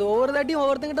போய் பொழைக்கிறது? ஒவ்வொரு தாட்டியும்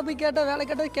ஒவ்வொருத்தங்கிட்ட போய் கேட்டா வேலை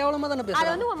கேட்டா கேவலமா தானே பேசுறேன்.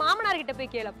 அது வந்து உங்க மாமனார் கிட்ட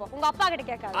போய் கேளப்போ, உங்க அப்பா கிட்ட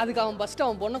கேட்காத. அதுக்கு அவன் ஃபர்ஸ்ட்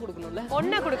அவன் பொண்ணை கொடுக்கணும்ல.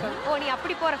 பொண்ணை கொடுக்கணும். ஓ, நீ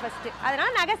அப்படி போற ஃபர்ஸ்ட். அதனால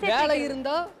நகை சேர்த்து வேலை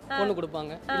இருந்தா பொண்ணு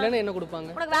கொடுப்பாங்க, இல்லன்னா என்ன கொடுப்பாங்க?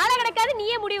 உனக்கு வேலை கிடைக்காது,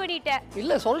 நீயே முடிவு பண்ணிட்ட.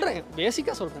 இல்ல சொல்றேன்,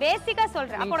 பேசிக்கா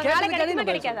சொல்றேன். அப்ப உனக்கு வேலை கிடைக்குமா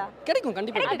கிடைக்காதா? கிடைக்கும்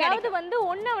கண்டிப்பா. அதாவது வந்து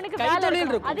ஒண்ணு அவனுக்கு வேலை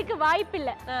இருக்கு, அதுக்கு வாய்ப்பு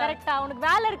இல்ல. கரெக்ட்டா? அவனுக்கு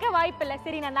வேலை இருக்க வாய்ப்பு இல்ல.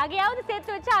 சரி, நான் நகையாவது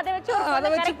சேர்த்து வச்சு அதை வச்சு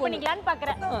கரெக்ட் பண்ணிக்கலாம்னு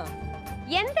பாக்குறேன்.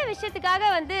 எந்த விஷயத்துக்காக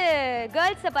வந்து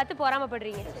கேர்ள்ஸை பார்த்து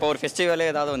பொறாமப்படுறீங்க? இப்போ ஒரு ஃபெஸ்டிவல்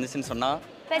ஏதாவது வந்துச்சுன்னு சொன்னா,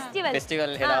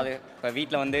 ஃபெஸ்டிவல் ஏதாவது இப்போ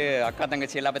வீட்டில் வந்து அக்கா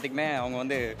தங்கச்சி எல்லா பத்திக்குமே அவங்க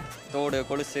வந்து தோடு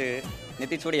கொலுசு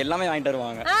நெத்திச்சூடி எல்லாமே வாங்கிட்டு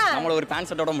வருவாங்க. நம்மள ஒரு பேண்ட்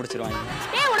ஷர்ட்டோட முடிச்சிருவாங்க.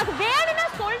 உனக்கு வேணும்னா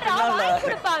சொல்றா, வாங்கி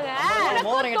கொடுப்பாங்க.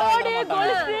 தோடு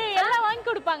கொலுசு எல்லாம் வாங்கி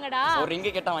கொடுப்பாங்கடா. ஒரு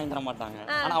ரிங்கு கேட்டா வாங்கி தர மாட்டாங்க,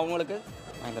 ஆனா அவங்களுக்கு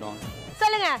வாங்கி தருவாங்க.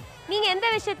 சொல்லுங்க, நீங்க எந்த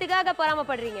விஷயத்துக்காக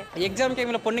பொறாமப்படுறீங்க? எக்ஸாம்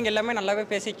டைம்ல பொண்ணுங்க எல்லாமே நல்லாவே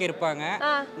பேசிக்க இருப்பாங்க.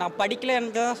 நான்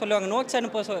படிக்கலன்னு தான் சொல்லுவாங்க.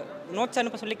 நோட்ஸ்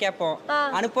அனுப்ப சொல்லி கேட்போம்,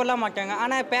 அனுப்பலாம் மாட்டாங்க.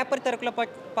 ஆனா பேப்பர் தரக்குள்ள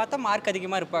பார்த்தா மார்க்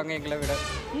அதிகமா இருப்பாங்க எங்களை விட.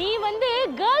 நீ வந்து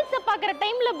கேர்ள்ஸ் பாக்குற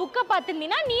டைம்ல புக்க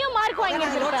பாத்துந்தீனா நீயும் மார்க் வாங்கி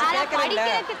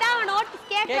படிக்கிறதுக்கு தான் அவன் நோட்ஸ்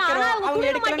கேக்குறான், அவங்க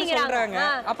எடுக்கலன்னு சொல்றாங்க.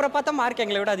 அப்புறம் பார்த்தா மார்க்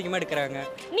எங்களை விட அதிகமா எடுக்கறாங்க.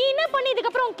 நீ என்ன பண்ணி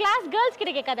இதுக்கு அப்புறம் கிளாஸ் கேர்ள்ஸ்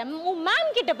கிட்ட கேட்காத, உன்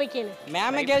மேம் கிட்ட போய் கேளு.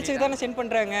 மேம் கேர்ள்ஸ்க்கு தான சென்ட்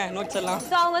பண்றாங்க நோட்ஸ் எல்லாம்.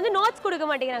 சோ அவங்க வந்து நோட்ஸ் கொடுக்க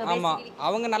மாட்டேங்கறாங்க. ஆமா,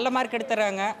 அவங்க நல்ல மார்க்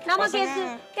எடுத்துறாங்க. நமக்கு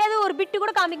ஏதோ ஒரு பிட்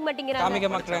கூட காமிக்க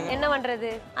மாட்டேங்கறாங்க. என்ன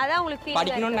பண்றது? அதான் உங்களுக்கு ஃபீல்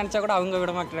படிக்கணும்னு நினைச்சா கூட அவங்க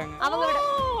விட மாட்டறாங்க. அவங்க விட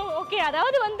ஓகே.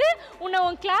 அதாவது வந்து உன்னை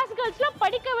உன் கிளாஸ் கேர்ள்ஸ்லாம்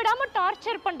படிக்க விடாம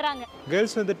டார்ச்சர் பண்றாங்க.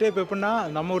 கேர்ள்ஸ் வந்துட்டு இப்போ எப்படின்னா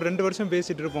நம்ம ஒரு 2 வருஷம்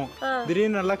பேசிட்டு இருப்போம்,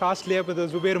 திடீர்னு நல்லா காஸ்ட்லியா இப்போ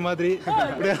ஜுபேர் மாதிரி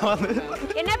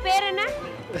என்ன பேர் என்ன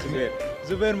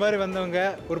ஜுபேர் மாதிரி வந்தவங்க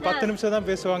ஒரு 10 நிமிஷம் தான்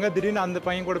பேசுவாங்க, திடீர்னு அந்த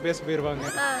பையன் கூட பேச போயிருவாங்க.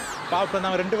 பாப்பா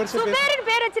நான் 2 வருஷம் ஜுபேர்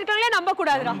பேர் வச்சிருக்காங்களே, நம்ப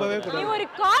கூடாது. நம்பவே கூடாது. நீ ஒரு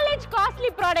காலேஜ்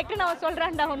காஸ்ட்லி ப்ராடக்ட் நான்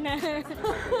சொல்றேன்டா உன்னை.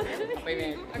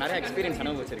 நிறைய எக்ஸ்பீரியன்ஸ்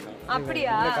அனுபவிச்சிருக்கோம். அப்படியே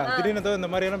திடீர்னு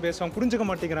இந்த மாதிரி எல்லாம் பேசுவாங்க, புரிஞ்சுக்க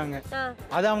மாட்டேங்கிறாங்க.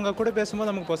 அது அவங்க கூட பேசும்போது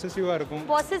நமக்கு பொசசிவா இருக்கும்.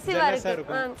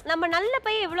 நம்ம நல்ல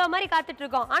பையன் இவ்வளவு மாதிரி காத்துட்டு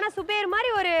இருக்கோம், ஆனா சுபேர்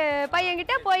மாதிரி ஒரு பையன்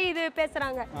கிட்ட போய் இது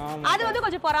பேசுறாங்க. அது வந்து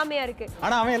கொஞ்சம் பொறாமையா இருக்கு.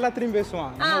 ஆனா அவன் எல்லாத்தையும்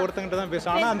பேசுவான், நம்ம ஒருத்தங்கிட்ட தான்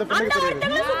பேசுவான். ஆனா அந்த பொண்ணுக்கு தெரியாது.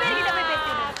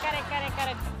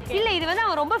 இல்ல, இது வந்து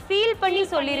அவன் ரொம்ப ஃபீல் பண்ணி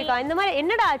சொல்லியிருக்கான். இந்த மாதிரி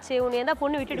என்னடா ஆச்சு, உன்னை எந்த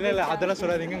பொண்ணு விட்டுட்டு? இல்ல அதெல்லாம்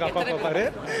சொல்லாதீங்க, எங்க அப்பா பாப்பாரு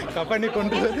கப்பனி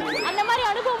கொண்டு வந்து. அந்த மாதிரி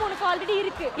அனுபவம் உனக்கு ஆல்ரெடி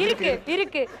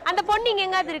இருக்கு. அந்த பொண்ணு இங்க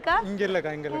எங்காவது இருக்கா? இங்க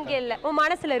இல்லக்கா, இங்க இல்ல, உன்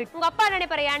மனசுல இருக்கு. உங்க அப்பா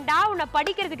நினைப்பாரு, ஏன்டா உன்னை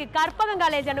படிக்கிறதுக்கு கற்பகம்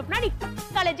காலேஜ் அனுப்புனா நீ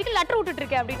காலேஜுக்கு லெட்டர் விட்டுட்டு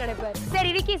இருக்க அப்படின்னு நினைப்பாரு.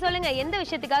 சரி ரிக்கி, சொல்லுங்க, எந்த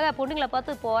விஷயத்துக்காக பொண்ணுங்களை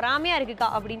பார்த்து பொறாமையா இருக்குக்கா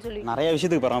அப்படின்னு சொல்லி? நிறைய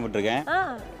விஷயத்துக்கு பொறாமப்பட்டிருக்கேன்.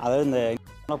 அதாவது இந்த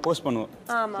போஸ்ட் பண்ணுவோம்,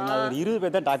 ஒரு 20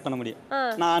 பேர்த்த டேக் பண்ண முடியும்.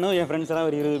 நானும் என் ஃப்ரெண்ட்ஸ் எல்லாம்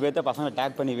ஒரு 20 பேர்த்த பசங்க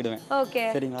டேக் பண்ணி விடுவேன்.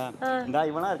 சரிங்களா? இந்த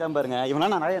இவனா இருக்கான் பாருங்க, இவனா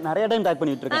நான் நிறைய டைம் டேக்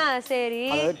பண்ணி விட்டுருக்கேன். சரி,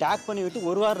 அதாவது டேக் பண்ணி விட்டு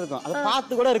ஒரு வாரம் இருக்கும், அதை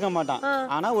பார்த்து கூட இருக்க மாட்டான்.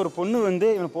 ஆனா ஒரு பொண்ணு வந்து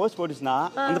இவன் போஸ்ட் போட்டுச்சுன்னா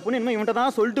அந்த பொண்ணு இனிமே இவன்ட்ட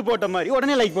தான் சொல்லிட்டு போட்ட மாதிரி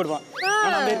உடனே லைக் போடுவான்,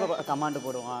 கமெண்ட்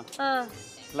போடுவான்,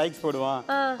 லைக்ஸ் போடுவான்.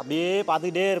 அப்படியே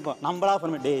பார்த்துக்கிட்டே இருப்போம். நம்மளா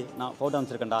பண்ண டே நான் போட்டோ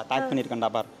அனுப்பிச்சிருக்கேன்டா, டேக் பண்ணிருக்கேன்டா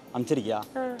பார், அனுப்பிச்சிருக்கியா?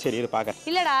 சரி இரு பாக்க.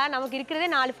 இல்லடா, நமக்கு இருக்கிறதே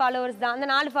 4 ஃபாலோவர்ஸ் தான். அந்த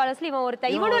 4 ஃபாலோவர்ஸ்ல இவன்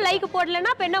ஒருத்த, இவனும் லைக்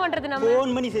போடலன்னா இப்ப என்ன பண்றது? நம்ம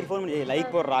ஃபோன் பண்ணி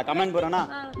லைக் போடுறா, கமெண்ட் போடுறா,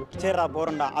 சரிடா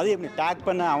போறேன்டா. அது எப்படி டேக்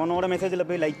பண்ண அவனோட மெசேஜ்ல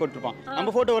போய் லைக் போட்டுருப்பான்,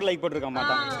 நம்ம போட்டோ ஒரு லைக் போட்டுருக்க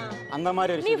மாட்டான். அந்த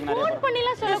மாதிரி ஒரு விஷயம் நிறைய. ஃபோன்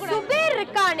பண்ணிலாம் சொல்லக்கூடாது. சுபேர்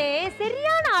இருக்கானே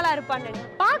சரியான ஆளா இருப்பான்.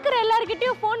 பாக்குற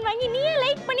எல்லார்கிட்டயும் ஃபோன் வாங்கி நீயே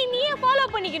லைக் பண்ணி நீயே ஃபாலோ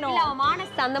பண்ணி பண்ணிக்கணும். இல்ல அவன்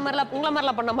மானஸ் அந்த மாதிரிலாம் உங்களை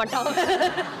மாதிரிலாம் பண்ண மாட்டான்.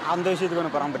 அந்த விஷயத்துக்கு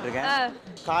ஒன்று பராமப்பட்டிருக்கேன்.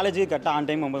 காலேஜுக்கு கரெக்டாக ஆன்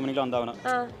டைம் 9 மணிக்கு வந்தாகணும்.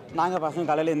 நாங்கள் பசங்க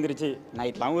காலையில் எந்திரிச்சு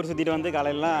நைட்லாம் ஊர் சுற்றிட்டு வந்து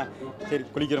காலையிலாம் சரி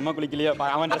குளிக்கிறோமா குளிக்கலையோ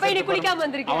அவன் குளிக்காம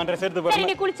வந்திருக்கேன். அவன் ட்ரெஸ் எடுத்து போகிறேன்.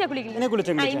 இன்னைக்கு குளிச்சா குளிக்கல. இன்னைக்கு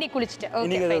குளிச்சேன். இன்னைக்கு குளிச்சிட்டேன்.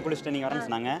 இன்னைக்கு குளிச்சிட்டேன் நீங்கள் வரேன்னு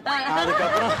சொன்னாங்க.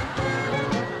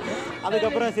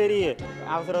 அதுக்கப்புறம் சரி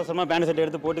அவசர அவசரமாக பேண்ட் ஷர்ட்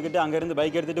எடுத்து போட்டுக்கிட்டு அங்கேருந்து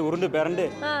பைக் எடுத்துகிட்டு உருண்டு பிறண்டு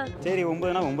சரி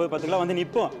 9னா 9:10 வந்து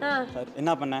நிற்போம். சார்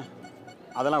என்ன பண்ணேன்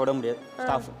அதெல்லாம் விட முடியாது.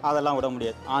 ஸ்டாஃப் அதெல்லாம் விட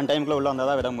முடியாது. ஆன் டைமுக்குள்ள உள்ள வந்தால்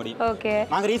தான் விட முடியும்.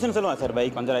 நாங்கள் ரீசன் சொல்லுவோம். சார்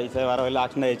பைக் கொஞ்சம் ஆயிடுச்சு வர வழியில்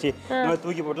ஆக்சிடென்ட் ஆயிடுச்சு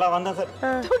தூக்கி போட்டுலாம் வந்தேன் சார்.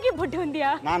 தூக்கி போட்டு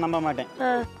வந்தியா? நான் நம்ப மாட்டேன்.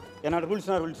 என்னோட ரூல்ஸ்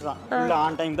தான். இல்லை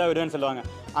ஆன் டைம் தான் விடுவேன்னு சொல்லுவாங்க.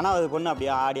 ஆனால் அது பொண்ணு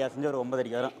அப்படியே ஆடி அசைஞ்சு ஒரு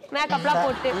 9:30 வரும். மேக்கப்லாம்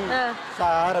போட்டு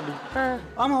சார் அப்படி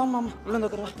ஆமாம் ஆமாம் ஆமாம் உள்ள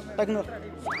வந்துக்கிறோம் டக்குன்னு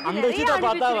அந்த விஷயத்தை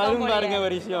பார்த்தா வரும் பாருங்க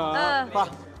ஒரு விஷயம்.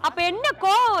 அப்ப என்ன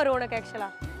கோவம் வரும் உனக்கு? ஆக்சுவலா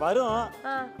வரும்,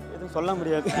 எதுவும் சொல்ல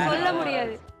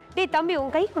முடியாது. டேய் தம்பி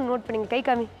உன் கை கொஞ்சம் நோட் பண்ணுங்க. கை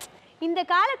காமி. இந்த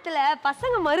காலத்துல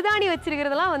பசங்க மருதாணி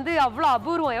வச்சிருக்கிறதெல்லாம் வந்து அவ்வளோ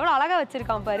அபூர்வம். எவ்வளோ அழகா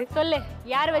வச்சிருக்கான் பாரு. சொல்லு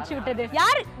யார் வச்சு விட்டது?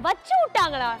 யார் வச்சு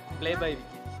விட்டாங்களா? Play boy.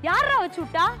 யாரா வச்சு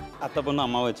விட்டா? அத்தை பொண்ணு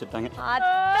அம்மாவை வச்சுட்டாங்க.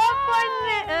 அத்தை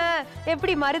பொண்ணு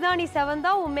எப்படி மருதாணி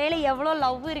செவந்தா உன் மேல எவ்வளவு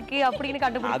லவ் இருக்கு அப்படின்னு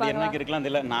கண்டுபிடிப்பாங்க. அது எனக்கு இருக்கலாம்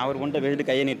தெரியல. நான் ஒரு பொண்ணை வெளியிட்டு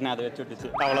கையை நீட்டினேன் அதை வச்சு விட்டுச்சு.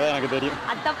 அவ்வளவுதான் எனக்கு தெரியும்.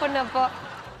 அத்தை பொண்ணு அப்போ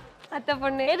அத்தை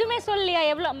பொண்ணு எதுவுமே சொல்லலையா?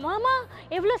 எவ்வளவு மாமா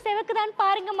எவ்வளவு செவக்குதான்னு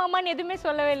பாருங்க மாமான்னு எதுவுமே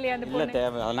சொல்லவே இல்லையா அந்த பொண்ணு? இல்ல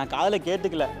தேவை அதை நான் காதுல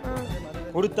கேட்டுக்கல.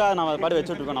 கொடுத்தா நம்ம பாட்டு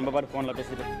வச்சு விட்டுருக்கோம். நம்ம பாட்டு போன்ல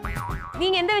பேசிட்டு.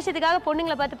 நீங்க எந்த விஷயத்துக்காக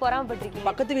பொண்ணுங்களை பார்த்து பொறாமப்பட்டிருக்கீங்க?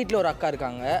 பக்கத்து வீட்டில் ஒரு அக்கா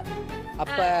இருக்காங்க.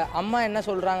 அப்போ அம்மா என்ன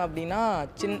சொல்கிறாங்க அப்படின்னா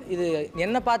இது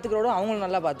என்ன பார்த்துக்கிறோட அவங்களும்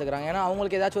நல்லா பார்த்துக்கிறாங்க. ஏன்னா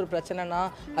அவங்களுக்கு ஏதாச்சும் ஒரு பிரச்சனைனா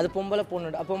அது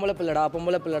பொம்பளை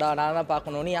பிள்ளைடா நான் தான்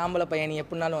பார்க்கணும். நீ ஆம்பளை பையன் நீ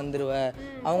எப்படினாலும் வந்துடுவ.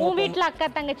 அவங்க வீட்டில் அக்கா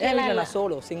தங்கச்சி நான்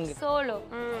சோலோ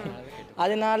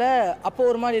அதனால அப்போ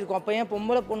ஒரு மாதிரி இருக்கும். அப்போ ஏன்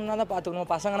பொம்பளை பொண்ணுனா தான் பார்த்துக்கணும்,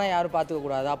 பசங்கன்னா யாரும் பார்த்துக்க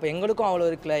கூடாது. அப்போ எங்களுக்கும் அவ்வளோ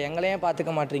இருக்குல்ல, எங்களையும்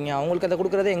பார்த்துக்க மாட்டீங்க. அவங்களுக்கு அதை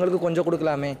கொடுக்குறத எங்களுக்கு கொஞ்சம்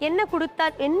கொடுக்கலாமே. என்ன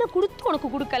கொடுத்து உனக்கு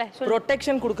கொடுக்கல?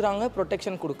 ப்ரொடெக்ஷன் கொடுக்குறாங்க,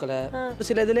 ப்ரொடெக்ஷன் கொடுக்கல.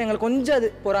 சில இதில் எங்களுக்கு கொஞ்சம் அது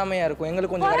பொறாமையா இருக்கும்.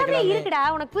 எங்களுக்கு கொஞ்சம் கிடைக்கல இருக்குடா.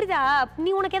 உனக்கு புரியுதா?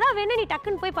 நீ உனக்கு ஏதாவது வேணும் நீ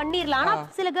டக்குன்னு போய் பண்ணிடலாம். ஆனா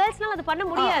சில கேர்ள்ஸ்லாம் அது பண்ண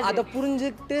முடியாது. அதை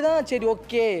புரிஞ்சுக்கிட்டு தான் சரி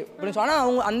ஓகே அப்படின்னு சொன்னா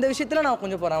அவங்க அந்த விஷயத்துல நான்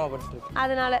கொஞ்சம் பொறாமைப்பட்டிருக்கேன்.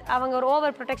 அதனால அவங்க ஒரு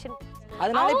ஓவர் ப்ரொடெக்ஷன்.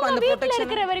 அதனால இப்ப அந்த ப்ரொடெக்ஷன்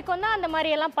இருக்கிற வரைக்கும் தான் அந்த மாதிரி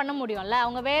எல்லாம் பண்ண முடியும்ல.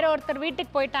 அவங்க வேற ஒருத்தர்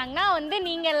வீட்டுக்கு போயிட்டாங்கன்னா வந்து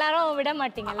நீங்க எல்லாரும் விட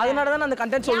மாட்டீங்க. அதனால தான் அந்த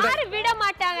கண்டென்ட் சொல்றேன். யாரும் விட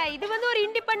மாட்டாங்க. இது வந்து ஒரு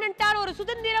இண்டிபெண்டன்ட்டான ஒரு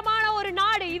சுதந்திரமான ஒரு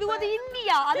நாடு. இது வந்து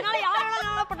இந்தியா. அதனால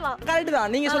யாரால பண்ணலாம். கரெக்ட்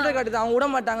தான் நீங்க சொல்றது. கரெக்ட் தான் அவங்க விட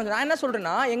மாட்டாங்க. நான் என்ன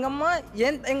சொல்றேன்னா எங்க அம்மா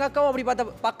எங்க அக்காவை அப்படி பார்த்தா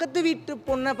பக்கத்து வீட்டு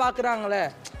பொண்ணை பாக்குறாங்களே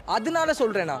அதனால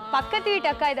சொல்றேனா. பக்கத்து வீட்டு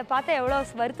அக்கா இதை பார்த்தா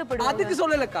எவ்வளவு வருத்தப்படுது. அதுக்கு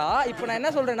சொல்லலக்கா. இப்போ நான்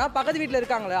என்ன சொல்றேன்னா பக்கத்து வீட்டுல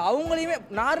இருக்காங்களே அவங்களையுமே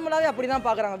நார்மலாவே அப்படிதான்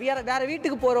பாக்குறாங்க. வேற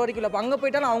வீட்டுக்கு போற வரைக்கும் இல்ல அங்க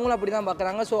போயிட்டாலும் அவங்களும் அப்படிதான்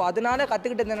பாக்குறாங்க. சோ அதனால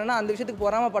கத்துக்கிட்டது என்னன்னா அந்த விஷயத்துக்கு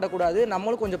பொறாமப்படக்கூடாது,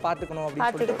 நம்மளும் கொஞ்சம் பாத்துக்கணும்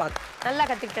அப்படின்னு சொல்லிட்டு பார்த்து நல்லா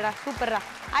கத்துக்கிட்டடா. சூப்பர்ரா.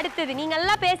 அடுத்தது நீங்க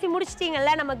எல்லாம் பேசி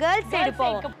முடிச்சிட்டீங்கல்ல, நம்ம கேர்ள்ஸ் சைடு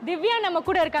போவோம். திவ்யா நம்ம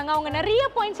கூட இருக்காங்க. அவங்க நிறைய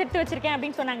பாயிண்ட்ஸ் எடுத்து வச்சிருக்கேன்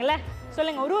அப்படின்னு சொன்னாங்கல்ல.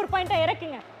 சொல்லுங்க ஒரு பாயிண்டா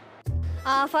இறக்குங்க.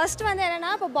 ஃபர்ஸ்ட் வந்து என்னன்னா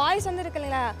இப்போ பாய்ஸ் வந்து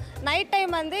இருக்குல்லைங்களா நைட்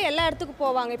டைம் வந்து எல்லா இடத்துக்கும்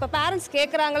போவாங்க. இப்போ பேரண்ட்ஸ்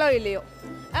கேட்குறாங்களோ இல்லையோ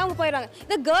அவங்க போயிடுவாங்க.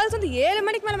 இந்த கேர்ள்ஸ் வந்து 7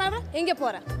 மணிக்கு மேலே எங்கே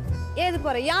போகிறேன், ஏது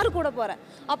போகிறேன், யாரு கூட போகிறேன்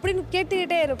அப்படின்னு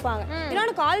கேட்டுக்கிட்டே இருப்பாங்க.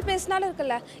 இன்னொன்று கால் பேசினாலும்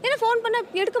இருக்குல்ல, ஏன்னா ஃபோன் பண்ண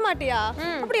எடுக்க மாட்டியா,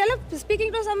 அப்படி எல்லாம்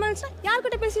ஸ்பீக்கிங் டு சம்மன்ஸ்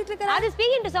யார்கிட்ட பேசிட்டு இருக்காரு. அது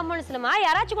ஸ்பீக்கிங் டு சம்மன்ஸ் இல்லைம்மா,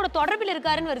 யாராச்சும் கூட தொடர்பில்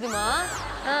இருக்காருன்னு வருதுமா.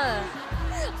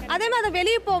 அதே மாதிரி அதை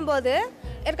வெளியே போகும்போது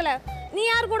இருக்கல, நீ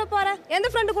யார் கூட போற, எந்த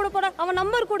ஃப்ரெண்டு கூட போற, அவன்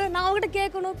நம்பர் கொடு, நான் அவங்ககிட்ட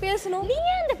கேட்கணும் பேசணும். நீ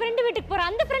ஏன் அந்த ஃப்ரெண்டு வீட்டுக்கு போற,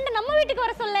 அந்த ஃப்ரெண்டு நம்ம வீட்டுக்கு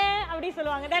வர சொல்ல அப்படி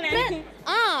சொல்லுவாங்க தானே.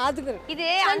 அதுக்கு இது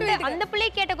அந்த பிள்ளை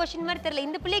கேட்ட क्वेश्चन மாதிரி தெரியல.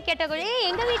 இந்த பிள்ளை கேட்ட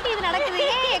எங்க வீட்ல இது நடக்குது,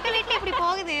 எங்க வீட்ல இப்படி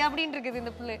போகுது அப்படின்னு இருக்குது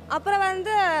இந்த பிள்ளை. அப்புறம்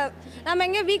வந்து நம்ம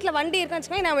எங்க வீட்ல வண்டி இருக்குன்னு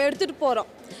வச்சுக்கோங்க, நம்ம எடுத்துட்டு போறோம்.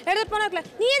 எடுத்துட்டு போனா இருக்கல,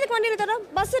 நீ எதுக்கு வண்டி எடுத்துற,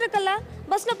 பஸ் இருக்குல்ல,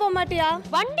 பஸ்ல போக மாட்டியா,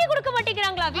 வண்டி கொடுக்க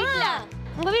மாட்டேங்கிறாங்களா வீட்ல.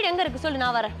 உங்க வீடு எங்க இருக்கு சொல்லு,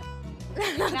 நான் வரேன்.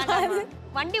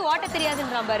 வண்டி ஓட்ட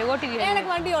தெரியாதுன்றான் பாரு, ஓட்டுவீங்க. எனக்கு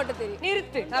வண்டி ஓட்ட தெரியும்,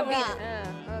 நிறுத்து அப்படின்னு.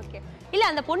 ஓகே. இல்ல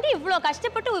அந்த பொண்ணு இவ்ளோ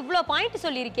கஷ்டப்பட்டு இவ்ளோ பாயிண்ட்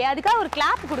சொல்லியிருக்கே, அதுக்காக ஒரு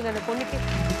கிளாப் கொடுங்க அந்த பொண்ணுக்கு.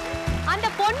 அந்த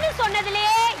பொண்ணு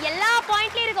சொன்னதுலயே எல்லா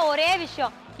பாயிண்ட்லயும் இருக்க ஒரே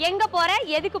விஷயம், எங்க போற,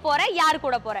 எதுக்கு போற, யாரு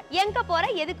கூட போற, எங்க போற,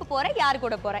 எதுக்கு போற, யாரு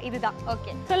கூட போற, இதுதான்.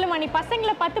 ஓகே சொல்லுமா, நீ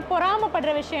பசங்களை பார்த்து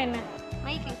பொறாமப்படுற விஷயம் என்ன?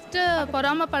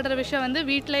 பொறாமப்படுற விஷயம் வந்து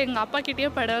வீட்டில் எங்கள் அப்பா கிட்டேயே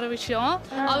படுற விஷயம்.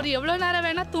 அவர் எவ்வளோ நேரம்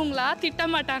வேணா தூங்கலாம், திட்ட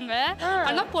மாட்டாங்க.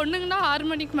 ஆனால் பொண்ணுங்கன்னா 6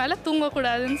 மணிக்கு மேலே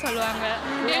தூங்கக்கூடாதுன்னு சொல்லுவாங்க.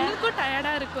 எங்களுக்கும்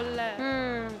டயர்டாக இருக்கும்ல,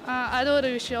 அது ஒரு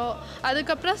விஷயம்.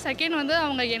 அதுக்கப்புறம் செகண்ட் வந்து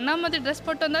அவங்க என்ன மாதிரி ட்ரெஸ்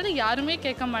போட்டு வந்தாலும் யாருமே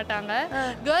கேட்க மாட்டாங்க.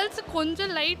 கேர்ள்ஸ்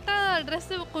கொஞ்சம் லைட்டாக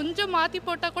ட்ரெஸ்ஸு கொஞ்சம் மாற்றி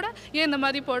போட்டால் கூட ஏன் இந்த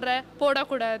மாதிரி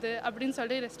போடக்கூடாது அப்படின்னு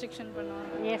சொல்லி ரெஸ்ட்ரிக்ஷன்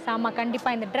பண்ணுவாங்க. எஸ் ஆமாம்,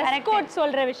 கண்டிப்பாக இந்த ட்ரெஸ் கோட்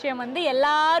சொல்கிற விஷயம் வந்து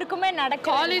எல்லாருக்குமே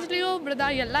நடக்கும். காலேஜ்லேயும்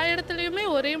இப்படிதான், எல்லா இடத்துலயுமே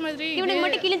ஒரே மாதிரி. இவனுக்கு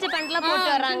மட்டும் கிழிஞ்ச பேண்ட்லாம் போட்டு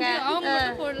வராங்க, அவங்க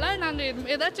மட்டும் போடலாம். நாங்க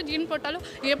ஏதாச்சும் ஜீன் போட்டாலும்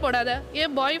ஏன் போடாத,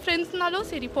 ஏன் பாய் ஃப்ரெண்ட்ஸ்னாலும்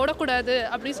சரி போடக்கூடாது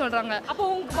அப்படி சொல்றாங்க. அப்போ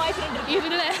உங்க பாய் ஃப்ரெண்ட்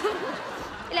இல்ல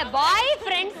இல்ல பாய்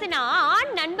ஃப்ரெண்ட்ஸ்னா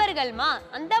ஆண் நண்பர்கள்மா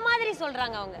அந்த மாதிரி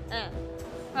சொல்றாங்க அவங்க.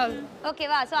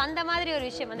 ஓகேவா? சோ அந்த மாதிரி ஒரு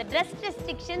விஷயம். அந்த ட்ரெஸ்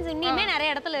ரெஸ்ட்ரிக்ஷன்ஸ் இன்னுமே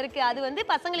நிறைய இடத்துல இருக்கு. அது வந்து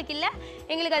பசங்களுக்கு இல்ல,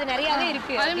 எங்களுக்கு அது நிறையவே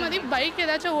இருக்கு. அதே மாதிரி பைக்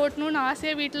ஏதாச்சும் ஓட்டணும்னு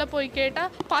ஆசையா வீட்டுல போய் கேட்டா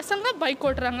பசங்க பைக்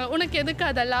ஓட்டுறாங்க, உனக்கு எதுக்கு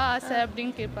அதெல்லாம் ஆசை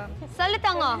அப்படின்னு கேட்பாங்க.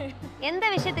 சொல்லுத்தாங்க, எந்த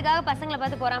விஷயத்துக்காக பசங்களை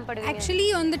பார்த்து பொறாமப்படுவீங்க? ஆக்சுவலி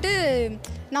வந்துட்டு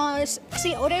நான்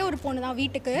ஒரே ஒரு பொண்ணு தான்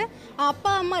வீட்டுக்கு.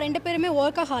 அப்பா அம்மா 2 பேருமே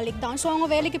ஒர்க்கஹாலிக் தான். ஸோ அவங்க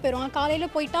வேலைக்கு போயிடுவாங்க.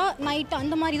 காலையில் போயிட்டா நைட்டு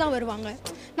அந்த மாதிரி தான் வருவாங்க.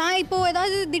 நான் இப்போது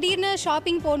ஏதாவது திடீர்னு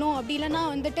ஷாப்பிங் போகணும் அப்படி இல்லைன்னா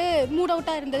வந்துட்டு மூட்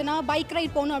அவுட்டாக இருந்ததுன்னா பைக்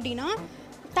ரைட் போகணும் அப்படின்னா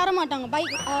தரமாட்டாங்க.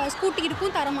 பைக் ஸ்கூட்டி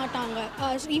இருக்கும், தரமாட்டாங்க.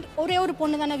 ஒரே ஒரு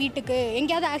பொண்ணு தானே வீட்டுக்கு,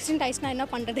 எங்கேயாவது ஆக்சிடென்ட் ஆயிடுச்சுன்னா என்ன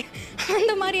பண்ணுறது,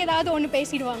 அந்த மாதிரி ஏதாவது ஒன்று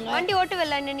பேசிடுவாங்க. வண்டி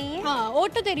ஓட்டுவல்ல நீ?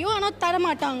 ஓட்ட தெரியும், ஆனால்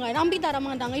தரமாட்டாங்க, நம்பி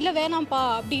தரமாட்டாங்க, இல்லை வேணாம்ப்பா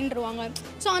அப்படின்றவாங்க.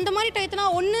 ஸோ அந்த மாதிரி டயத்துனா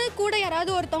ஒன்று கூட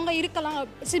யாராவது ஒருத்தவங்க இருக்கலாம்,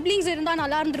 சிப்ளிங்ஸ் இருந்தால்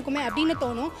நல்லா இருந்திருக்குமே அப்படின்னு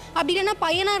தோணும். அப்படி இல்லைன்னா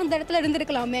பையனாக இருந்த இடத்துல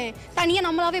இருந்திருக்கலாமே, தனியாக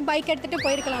நம்மளாவே பைக் எடுத்துகிட்டு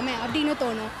போயிருக்கலாமே அப்படின்னு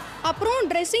தோணும். அப்புறம்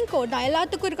ட்ரெஸ்ஸிங் கோட் தான்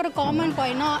எல்லாத்துக்கும் இருக்கிற காமன்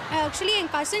பாயிண்ட்னா. ஆக்சுவலி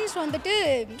என் கசின்ஸ் வந்துட்டு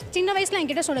சின்ன வயசில்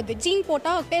என்கிட்ட சொன்னது ஜீன்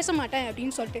போட்டால் பேச மாட்டேன்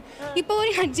அப்படின்னு சொல்லிட்டு. இப்போ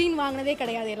வரையும் ஜீன் வாங்கினதே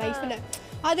கிடையாது என் லைஃப்பில்.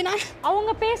 அதனால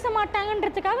அவங்க பேச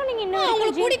மாட்டாங்கன்றதுக்காக நீங்கள் இன்னும்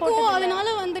அவங்களுக்கு பிடிக்கும். அதனால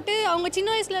வந்துட்டு அவங்க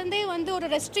சின்ன வயசுலேருந்தே வந்து ஒரு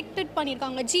ரெஸ்ட்ரிக்டட்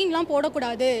பண்ணியிருக்காங்க, ஜீன்லாம்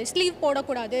போடக்கூடாது, ஸ்லீவ்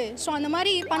போடக்கூடாது. ஸோ அந்த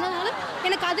மாதிரி பண்ணனால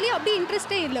எனக்கு அதுலேயே அப்படியே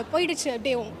இன்ட்ரெஸ்டே இல்லை, போயிடுச்சு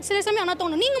அப்படியேவும். சில சமயம் ஆனால்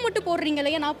தோணும், நீங்கள் மட்டும்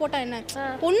போடுறீங்களே, நான் போட்டால் என்ன,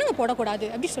 பொண்ணுங்க போடக்கூடாது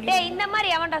அப்படி சொல்லி. இந்த மாதிரி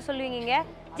எவன்டா சொல்லுவீங்க?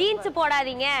 ஜீன்ஸ்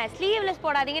போடாதீங்க, ஸ்லீவ்லெஸ்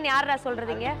போடாதீங்கன்னு யாரா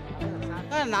சொல்றீங்க?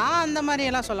 நான் அந்த மாதிரி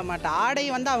எல்லாம் சொல்ல மாட்டேன். ஆடை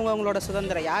வந்து அவங்களோட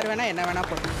சுதந்திரம், யார் வேணா என்ன வேணா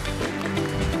போடணும்.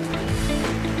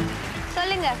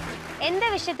 சொல்லுங்க, எந்த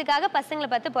விஷயத்துக்காக பசங்களை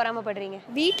பார்த்து பொறாமப்படுறீங்க?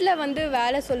 வீட்டில் வந்து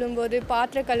வேலை சொல்லும்போது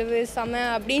பாத்திர கழுவு சம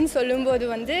அப்படின்னு சொல்லும்போது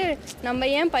வந்து நம்ம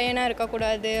ஏன் பையனாக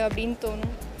இருக்கக்கூடாது அப்படின்னு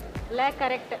தோணும். இல்லை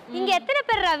கரெக்ட். இங்க எத்தனை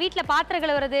பேர் வீட்டில் பாத்திரம்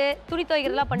கழுவுறது துணி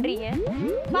துவைக்கிறதுலாம் பண்றீங்க?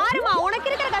 பாருமா, உனக்கு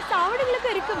இருக்கிற கஷ்டம் அவனுங்களுக்கு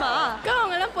இருக்குமா?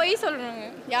 அவங்கெல்லாம் பொய் சொல்றாங்க,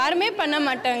 யாருமே பண்ண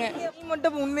மாட்டாங்க. நீ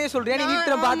மட்டும் உண்மையே சொல்றியா? நீ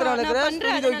வீட்டுல பாத்திரம் விளக்குற,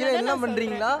 துணி துவைக்கிற எல்லாம்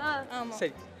பண்றீங்களா?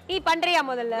 சரி, நீ பண்றியா?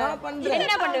 முதல்ல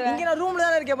என்ன பண்ணுவ? இங்க நான் ரூம்ல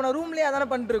தான இருக்கேன், நான் ரூம்லயே அதானே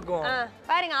பண்ணிட்டு இருக்கோம்.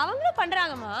 பாருங்க, அவங்களும்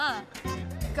பண்றாங்கம்மா.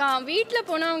 வீட்டில்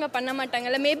போனால் அவங்க பண்ண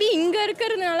மாட்டாங்கல்ல, மேபி இங்கே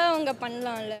இருக்கிறதுனால அவங்க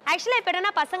பண்ணலாம்ல. ஆக்சுவலாக இப்போ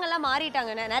என்னன்னா பசங்கள்லாம்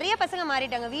மாறிட்டாங்க, நிறைய பசங்க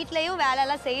மாறிட்டாங்க, வீட்லேயும்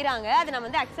வேலையெல்லாம் செய்கிறாங்க, அதை நம்ம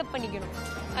வந்து அக்செப்ட் பண்ணிக்கணும்.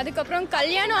 அதுக்கப்புறம்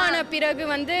கல்யாணம் ஆன பிறகு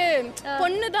வந்து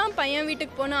பொண்ணு தான் பையன்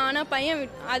வீட்டுக்கு போனோம், ஆனால் பையன்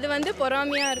அது வந்து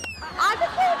பொறாமையாக இருக்கும்.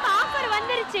 அதுக்கு ஆஃபர்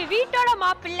வந்துருச்சு, வீட்டோட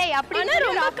மாப்பிள்ளை அப்படின்னு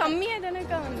ரொம்ப கம்மியாக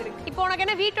தானேக்கா வந்துருக்கு. இப்போ உனக்கு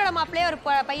என்ன வீட்டோட மாப்பிள்ளையே ஒரு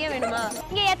பையன் வேணுமா?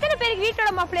 இங்கே எத்தனை பேருக்கு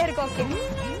வீட்டோட மாப்பிள்ளையே இருக்கு? ஓகே,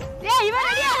 இவன்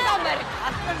ரெடியா இருக்கான் பாரு,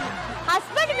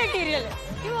 ஹஸ்பண்ட் மெட்டீரியல்.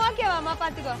 இவன் ஓகேவாமா?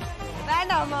 பார்த்துக்கோ.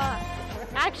 வேண்டாமா?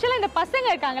 ஆக்சுவலாக இந்த பசங்க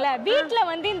இருக்காங்களே வீட்டில்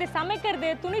வந்து இந்த சமைக்கிறது,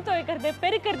 துணி துவைக்கிறது,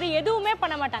 பெருக்கிறது எதுவுமே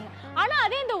பண்ண மாட்டாங்க. ஆனால்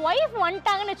அதே இந்த ஒய்ஃப்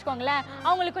வந்துட்டாங்கன்னு வச்சுக்கோங்களேன்,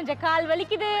 அவங்களுக்கு கொஞ்சம் கால்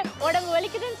வலிக்குது, உடம்பு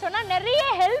வலிக்குதுன்னு சொன்னால் நிறைய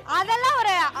ஹெல்ப். அதெல்லாம்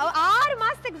ஒரு 6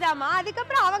 மாசத்துக்கு தாமா,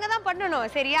 அதுக்கப்புறம் அவங்க தான் பண்ணணும்.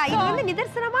 சரியா? இது வந்து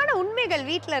நிதர்சனமான உண்மைகள்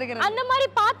வீட்டில் இருக்கிற. அந்த மாதிரி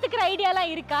பார்த்துக்கிற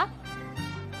ஐடியாலாம் இருக்கா?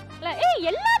 இல்லை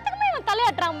எல்லாத்துக்குமே இவன்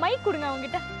தலையாட்டுறான். மைக் கொடுங்க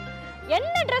அவங்ககிட்ட.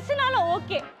 என்ன ட்ரெஸ்னாலும்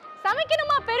ஓகே,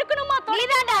 சமைக்கணுமா பெருக்கணுமா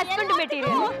தொழிலாண்டா ஹஸ்பண்ட்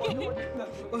மெட்டீரியல்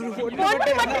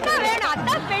வேணும்,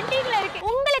 அதான் பெண்டிங்ல இருக்கு.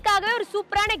 உங்களுக்காகவே ஒரு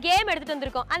சூப்பரான கேம் எடுத்துட்டு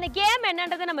வந்திருக்கோம். அந்த கேம்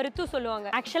என்னன்றதை நம்ம ரித்து சொல்லுவாங்க.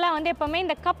 ஆக்சுவலா வந்து எப்பவுமே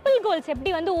இந்த கப்பிள் கோல்ஸ்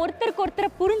எப்படி வந்து ஒருத்தருக்கு ஒருத்தரை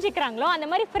புரிஞ்சுக்கிறாங்களோ அந்த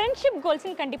மாதிரி ஃப்ரெண்ட்ஷிப் கோல்ஸ்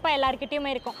கண்டிப்பா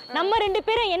எல்லார்கிட்டயுமே இருக்கும். நம்ம 2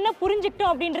 பேரும் என்ன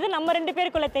புரிஞ்சுக்கிட்டோம் அப்படின்றது நம்ம 2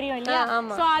 பேருக்குள்ள தெரியும் இல்லையா?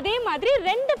 சோ அதே மாதிரி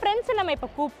 2 ஃப்ரெண்ட்ஸ் நம்ம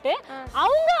இப்ப கூப்பிட்டு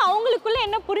அவங்க அவங்களுக்குள்ள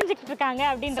என்ன புரிஞ்சுக்கிட்டு இருக்காங்க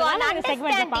அப்படின்றத அந்த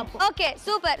செக்மெண்ட்ல பாப்போம். Okay,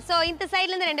 super. சோ இந்த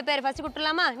சைடுல இருந்து 2 பேர் ஃபர்ஸ்ட்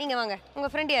கூப்பிடலாமா? நீங்க வாங்க. உங்க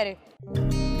ஃப்ரெண்ட் யாரு?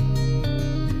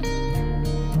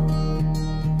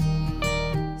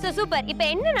 சூப்பர். இப்போ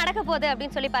என்ன நடக்க போகுது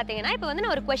அப்படின்னு சொல்லி பார்த்தீங்கன்னா, இப்போ வந்து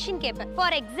நான் ஒரு क्वेश्चन கேட்பேன்.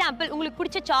 ஃபார் எக்ஸாம்பிள், உங்களுக்கு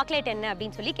பிடிச்ச சாக்லேட் என்ன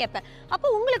அப்படின்னு சொல்லி கேட்பேன். அப்போ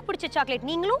உங்களுக்கு பிடிச்ச சாக்லேட்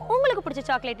நீங்களும், உங்களுக்கு பிடிச்ச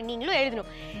சாக்லேட் நீங்களும் எழுதணும்.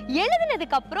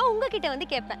 எழுதினதுக்கு அப்புறம் உங்ககிட்ட வந்து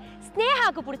கேட்பேன்,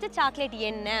 ஸ்னேகாக்கு பிடிச்ச சாக்லேட்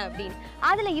என்ன அப்படின்னு.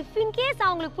 அதில் இஃப் இன் கேஸ்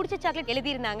அவங்களுக்கு பிடிச்ச சாக்லேட்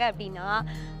எழுதியிருந்தாங்க அப்படின்னா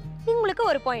உங்களுக்கு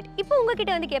ஒரு பாயிண்ட். இப்போ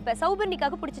உங்ககிட்ட வந்து கேட்பேன்,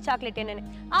 சௌபர்ணிகாக்கு பிடிச்ச சாக்லேட் என்னன்னு.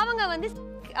 அவங்க வந்து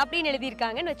அப்படின்னு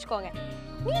எழுதியிருக்காங்கன்னு வச்சுக்கோங்க.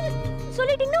 நீங்க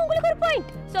சொல்லிட்டீங்கன்னா உங்களுக்கு ஒரு பாயிண்ட்.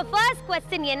 சோ ஃபர்ஸ்ட்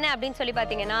क्वेश्चन என்ன அப்படினு சொல்லி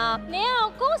பாத்தீங்கன்னா,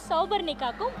 நேயாக்கும்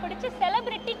சௌபர்ணிகாக்கும் பிடிச்ச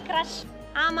செலிபிரிட்டி கிரஷ்.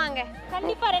 ஆமாங்க,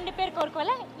 கண்டிப்பா 2 பேருக்கு ஒரு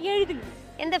கோல எழுதுங்க.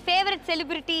 எந்த ஃபேவரட்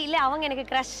செலிபிரிட்டி இல்ல அவங்க எனக்கு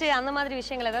கிரஷ் அந்த மாதிரி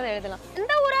விஷயங்களை ஏதாவது எழுதலாம்.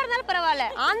 எந்த ஊரா இருந்தாலும் பரவாயில்ல,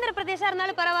 ஆந்திர பிரதேசா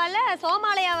இருந்தாலும் பரவாயில்ல,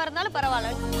 சோமாலியாவா இருந்தாலும்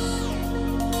பரவாயில்ல.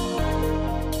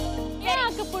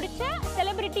 நேயாக்கு பிடிச்ச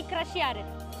செலிபிரிட்டி கிரஷ் யாரு?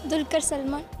 துல்கர்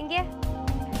சல்மான். இங்க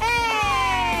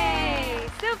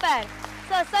சூப்பர்.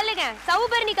 சோ சொல்லுங்க,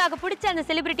 சௌபர்ணிகாக்கு பிடிச்ச அந்த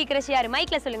செலிபிரிட்டி கிரஷ் யாரு?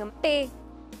 மைக்ல சொல்லுங்க. டே.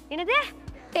 என்னது?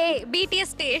 டே,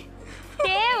 BTS டே.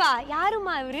 டேவா?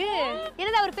 யாருமா இவரு?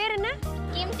 என்னது அவர் பேர் என்ன?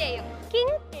 கிம் டேயோ.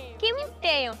 கிம் டீம்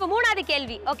டேயும். இப்போ மூணாவது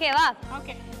கேள்வி, ஓகேவா?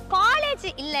 ஓகே. காலேஜ்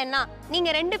இல்லைன்னா நீங்க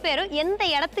ரெண்டு பேரும் எந்த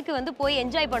இடத்துக்கு வந்து போய்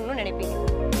என்ஜாய் பண்ணணும்னு நினைப்பீங்க?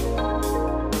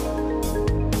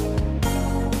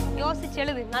 யோசிச்சு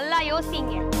எழுது, நல்லா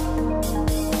யோசிங்க.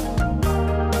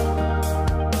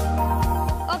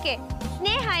 ஓகே,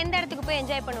 ஸ்னேகா எந்த இடத்துக்கு போய்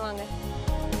என்ஜாய் பண்ணுவாங்க?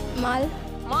 மால்.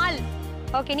 மால்.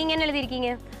 ஓகே, நீங்க என்ன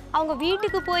எழுதிருக்கீங்க? அவங்க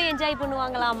வீட்டுக்கு போய் என்ஜாய்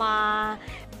பண்ணுவாங்களாமா.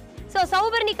 சோ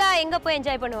சௌபர்ணிகா எங்க போய்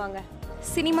என்ஜாய் பண்ணுவாங்க?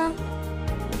 சினிமா.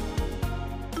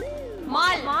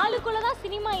 மால். மாலுக்குள்ள தான்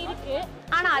சினிமா இருக்கு,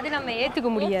 ஆனா அது நம்ம ஏத்துக்க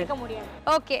முடியாது.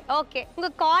 ஓகே ஓகே, உங்க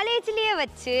காலேஜ்லயே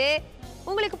வச்சு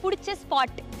உங்களுக்கு பிடிச்ச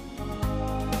ஸ்பாட்?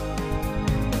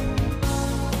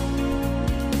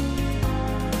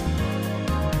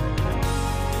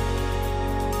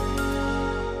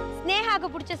 ஸ்னேகாக்கு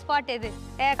பிடிச்ச ஸ்பாட் எது?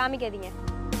 காமிக்காதீங்க.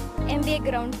 MBA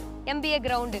ground. MBA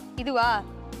கிரவுண்ட் இதுவா?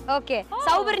 ஓகே.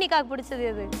 சௌபர்ணிகாக்கு பிடிச்சது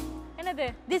எது? என்னது?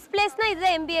 திஸ் பிளேஸ்னா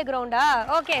இதுதான் MBA கிரவுண்டா?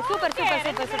 Okay, super super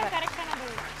super super.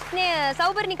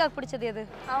 சௌபர்ணிகாக்கு பிடிச்சது எது?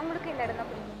 அவங்களுக்கு இந்த இடம் தான்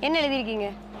பிடிக்கும். என்ன எழுதிருக்கீங்க?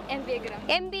 MBA ground.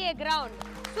 MBA ground.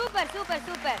 Super super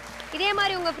super. இதே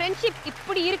மாதிரி உங்க ஃப்ரெண்ட்ஷிப்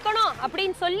இப்படி இருக்கணும்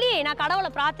அப்படின்னு சொல்லி நான் கடவுளை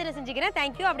பிரார்த்தனை செஞ்சுக்கிறேன்.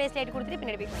 தேங்க்யூ. அப்படியே ஸ்டேட் கொடுத்துட்டு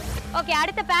பின்னாடி போய். ஓகே,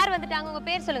 அடுத்த பேர் வந்துட்டாங்க. உங்க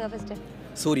பேர் சொல்லுங்க ஃபர்ஸ்ட்.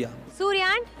 சூர்யா. சூர்யா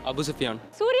அண்ட் அபு சுஃபியான்.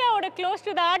 சூர்யாவோட க்ளோஸ்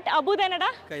டு தட் அபு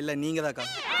தானடா? இல்ல நீங்க தான்க்கா.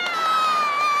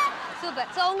 சூப்பர்.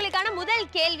 சோ உங்களுக்கான முதல்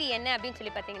கேள்வி என்ன அப்படின்னு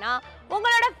சொல்லி பாத்தீங்கன்னா,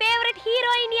 உங்களோட ஃபேவரட்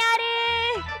ஹீரோயின் யாரு?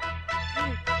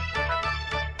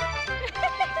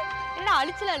 என்ன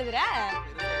அழிச்சல அழுகுற?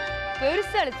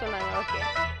 பெருசா அழிச்சு சொன்னாங்க. ஓகே,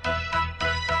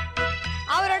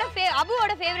 அவரோட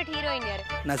அபுவோட ஃபேவரட் ஹீரோயின் யாரு?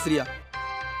 நஸ்ரியா.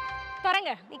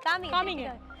 தரங்க, நீ காமிங்க. காமிங்க.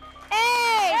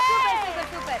 ஏய் சூப்பர்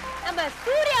சூப்பர் சூப்பர். நம்ம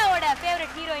சூர்யாவோட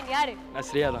ஃபேவரட் ஹீரோயின் யாரு?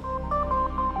 நஸ்ரியா தான்.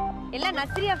 எல்லாம்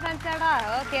Nazriya ஃபேன்ஸாடா?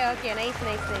 Okay okay, nice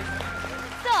nice nice.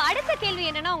 So அடுத்த கேள்வி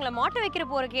என்னன்னா, உங்களை மாட்ட வைக்கிற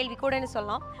போற கேள்வி கூடன்னு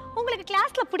சொல்லலாம். உங்களுக்கு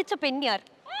கிளாஸ்ல பிடிச்ச பெண் யார்?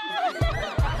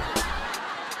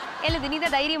 எழுது, நீ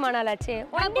தான் தைரியமானாலாச்சே.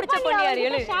 உனக்கு பிடிச்ச பொண்ணு யார்?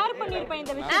 எழுது. ஷேர் பண்ணிருப்பேன்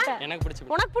இந்த விஷயத்தை. எனக்கு பிடிச்ச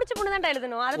உனக்கு பிடிச்ச பொண்ணு தான்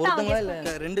எழுதணும். அத தான் ஒருத்தங்க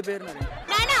இல்ல ரெண்டு பேர்.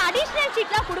 நான் என்ன அடிஷனல்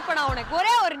ஷீட்லாம் கொடுப்பேனா உனக்கு?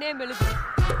 ஒரே ஒரு நேம் எழுது.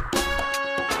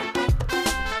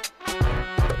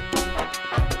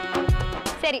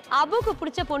 சரி, அபுக்கு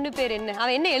பிடிச்ச பொண்ணு பேர் என்ன?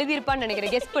 அவன் என்ன எழுதி இருப்பான்னு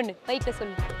நினைக்கிறேன். கெஸ் பண்ணு, மைக்ல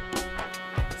சொல்லு.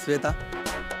 ஸ்வேதா.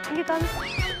 இங்க காமி.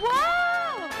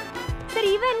 வாவ்! சரி,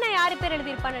 இவன் என்ன யார் பேர்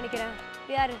எழுதி இருப்பான்னு நினைக்கிறேன்?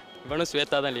 யாரு? இவனும்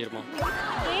ஸ்வேதா தான் எழுதிருப்பான்.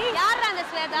 யாரா அந்த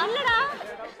ஸ்வேதா? இல்லடா.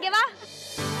 இங்க வா.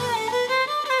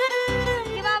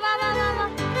 இங்க வா வா வா வா.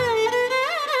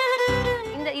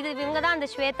 இது இவங்க தான் அந்த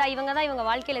ஸ்வேதா. இவங்க தான் இவங்க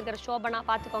வாழ்க்கையில இருக்கிற சோபனா.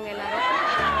 பாத்துக்கோங்க எல்லாரும்.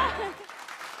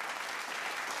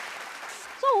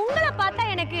 சோ உங்களை பார்த்தா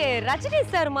எனக்கு ரஜினி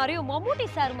சார் மாதிரியும் மம்முட்டி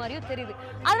சார் மாதிரியும் தெரியுது.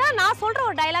 அதனால நான் சொல்ற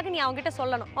ஒரு டயலாக் நீ அவங்க கிட்ட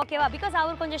சொல்லணும், ஓகேவா? பிகாஸ்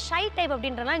அவர் கொஞ்சம் ஷை டைப்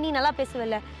அப்படின்றனால நீ நல்லா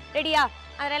பேசுவல்ல. ரெடியா?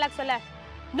 அந்த டயலாக் சொல்ல.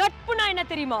 நட்புனா என்ன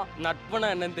தெரியுமா? நட்புனா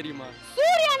என்னன்னு தெரியுமா?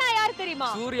 சூர்யானா யார் தெரியுமா?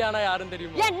 சூர்யானா யாரும்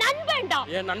தெரியுமா? என் நண்பன்டா.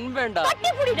 என் நண்பன்டா.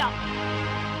 கட்டி புடிடா.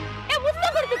 முத்த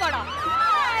கொடுத்துக்கோடா.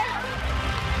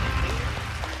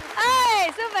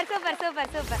 ஏய் சூப்பர் சூப்பர் சூப்பர்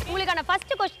சூப்பர். உங்களுக்கான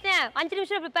ஃபர்ஸ்ட் क्वेश्चन 5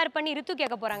 நிமிஷம் ப்ரிப்பேர் பண்ணி ரித்து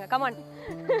கேட்க போறாங்க. Come on.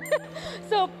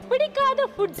 சோ பிடிக்காத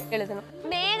ஃபுட் எழுதணும்.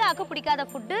 மேகாக்கு பிடிக்காத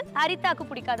ஃபுட், ஹரிதாக்கு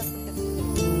பிடிக்காத ஃபுட்.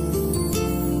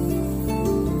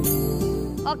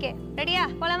 ஓகே, ரெடியா?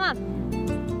 போலாமா?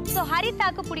 சோ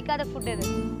ஹரிதாக்கு பிடிக்காத ஃபுட் எது?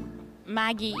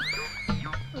 மேகி.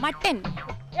 மட்டன்.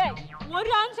 ஏய்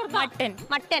ஒரு ஆன்சர் தான். மட்டன்.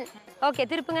 மட்டன். ஓகே,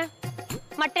 திருப்புங்க.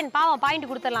 மட்டன். பாவம், பாயிண்ட்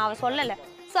கொடுத்துடலாம், அவ சொல்லல.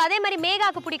 சோ அதே மாதிரி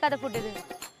மேகாக்கு பிடிக்காத ஃபுட் எது?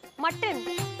 மட்டன்.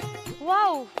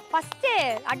 வாவ், ஃபர்ஸ்ட்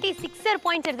அடி 6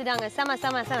 பாயிண்ட்ஸ் எடுத்துட்டாங்க. செம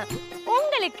செம செம.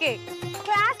 உங்களுக்கு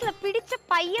கிளாஸ்ல பிடிச்ச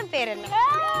பையன் பேர் என்ன?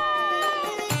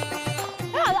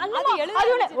 அது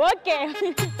எழுது. ஓகே.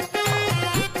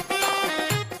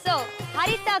 சோ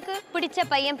ஹரிதாக்கு பிடிச்ச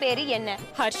பையன் பேரு என்ன?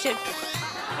 ஹர்ஷத்.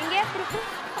 இங்க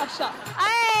ஹர்ஷா.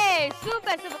 ஏய்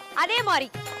சூப்பர் சூப்பர். அதே மாதிரி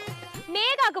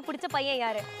மேகாக்கு பிடிச்ச பையன்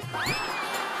யாரு?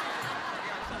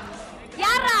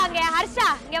 யாரா அங்க? ஹர்ஷா,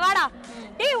 இங்க வாடா.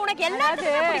 டேய் உனக்கு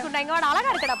எல்லாத்துக்கும் பிடிக்கும்டா. இங்க வாடா, அழகா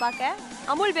இருக்கடா பாக்க.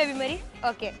 அமுல் பேபி மாதிரி.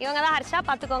 ஓகே, இவங்க தான் ஹர்ஷா.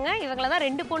 பாத்துக்கோங்க, இவங்கள தான்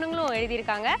ரெண்டு பொண்ணுங்களும் எழுதி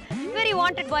இருக்காங்க. Very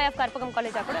wanted bye of Karpagam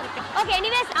காலேஜா கூட இருக்கு. ஓகே,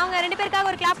 எனிவேஸ் அவங்க ரெண்டு பேருக்காக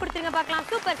ஒரு கிளாப் கொடுத்துருங்க பார்க்கலாம்.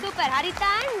 Super super.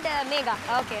 Haritha and Megha.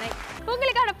 Okay, nice.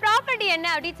 உங்களுக்கான ப்ராப்பர்ட்டி என்ன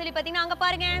அப்படின்னு சொல்லி பாத்தீங்கன்னா அங்க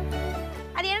பாருங்க.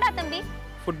 அது என்னடா தம்பி?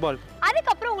 ஃபுட்பால்.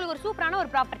 அதுக்கப்புறம் உங்களுக்கு ஒரு சூப்பரான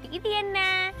ஒரு ப்ராப்பர்ட்டி. இது என்ன?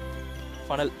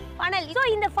 ஃபனல். ஃபனல். சோ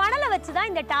இந்த ஃபனலை வச்சு தான்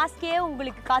இந்த டாஸ்கே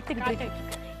உங்களுக்கு காத்துக்கிட்டு இருக்கு.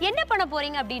 என்ன பண்ண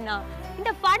போறீங்க அப்படின்னா,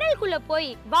 இந்த ஃபனலுக்குள்ள போய்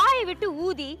வாயை விட்டு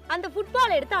ஊதி அந்த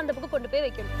ஃபுட்பால் எடுத்து அந்த பக்கம் கொண்டு போய்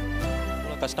வைக்கணும்.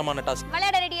 கஷ்டமான டாஸ்க்.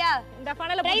 விளையாட ரெடியா? இந்த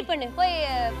ஃபனலை ட்ரை பண்ணு. போய்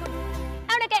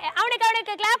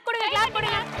அவனுக்கு கிளாப் கொடுங்க, கிளாப்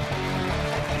கொடுங்க.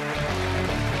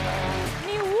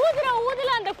 நீ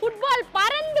ஊதுல அந்த ஃபுட்பால்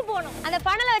பறந்து போணும். அந்த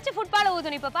ஃபனலை வச்சு ஃபுட்பால்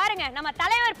ஊதணும். இப்ப பாருங்க, நம்ம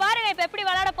தலைவர் பாருங்க இப்ப எப்படி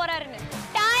விளையாட போறாருன்னு.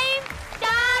 டைம்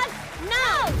ஸ்டார்ட்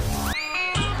நவ.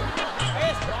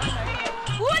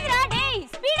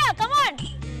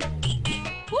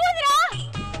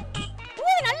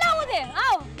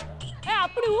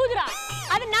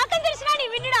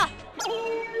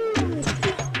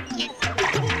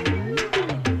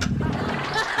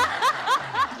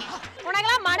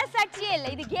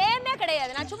 கேமே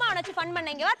கிடையாது. நான் சும்மா அவனை வச்சு ஃபன்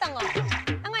பண்ணேன். இங்க வா தங்கம்.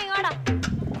 தங்கம் இங்க வாடா.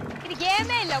 இது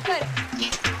கேமே இல்ல, உட்காரு.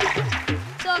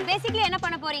 ஸோ பேசிக்கலி என்ன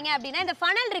பண்ண போறீங்க அப்படின்னா, இந்த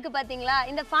ஃபனல் இருக்கு பாத்தீங்களா,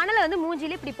 இந்த ஃபனலை வந்து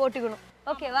மூஞ்சில இப்படி போட்டுக்கணும்.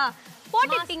 ஓகேவா?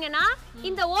 போட்டுட்டீங்கன்னா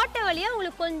இந்த ஓட்டை வழியா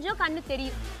உங்களுக்கு கொஞ்சம் கண்ணு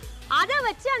தெரியும். அதை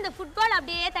வச்சு அந்த ஃபுட்பால்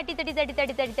அப்படியே தட்டி தட்டி தட்டி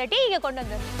தட்டி தட்டி தட்டி இங்க கொண்டு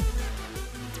வந்துடும்.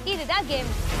 இதுதான்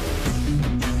கேம்.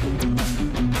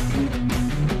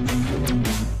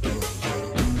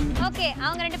 ஓகே,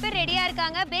 அவங்க 2 பேர் ரெடியா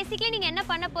இருக்காங்க. பேசிக்கலி நீங்க என்ன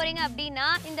பண்ண போறீங்க அப்படின்னா,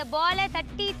 இந்த பாலை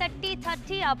தட்டி தட்டி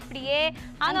தட்டி அப்படியே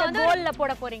அங்க வந்து கோல்ல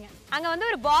போட போறீங்க. அங்க வந்து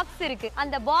ஒரு பாக்ஸ் இருக்கு.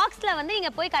 அந்த பாக்ஸ்ல வந்து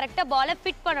நீங்க போய் கரெக்ட்டா பாலை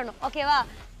ஃபிட் பண்ணனும். ஓகேவா?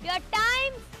 Your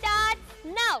time starts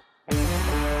now.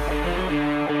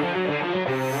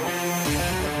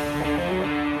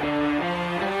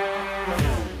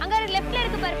 அங்க ஒரு லெஃப்ட்ல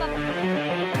இருக்கு பாரு பாப்பா.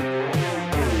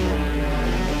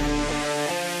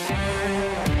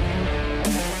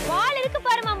 பால் இருக்கு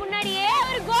பாருமா முன்னாடியே.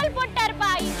 ஒரு கோல் போட்டாரு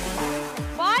பாய்.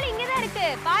 பால் இங்க தான் இருக்கு.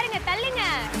 பாருங்க, தள்ளுங்க.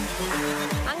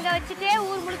 அங்க வச்சிட்டே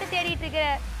ஊர் முழுக்க தேடிட்டு இருக்கு.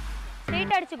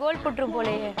 ஸ்ட்ரைட் அடிச்சு கோல் போட்டுரும்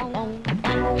போலயே.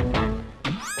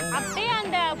 அப்படியே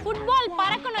அந்த ஃபுட்பால்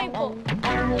பறக்கணும் இப்போ.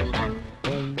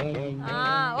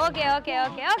 Okay okay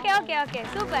okay okay okay okay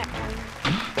super.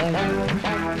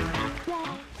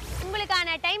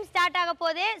 உங்களுக்கான டைம் ஸ்டார்ட் ஆக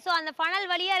போகுது. ஸோ அந்த ஃபனல்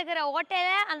வழியா இருக்கிற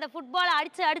ஓட்டையில அந்த ஃபுட்பாலை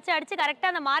அடிச்சு அடிச்சு அடிச்சு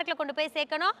கரெக்டாக அந்த மார்க்ல கொண்டு போய்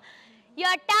சேர்க்கணும்.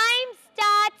 Your time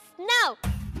starts now.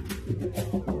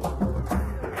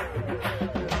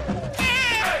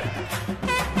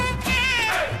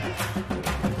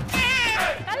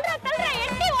 தள்ளுற தள்ளுற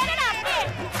எட்டி ஓடடா அப்படியே.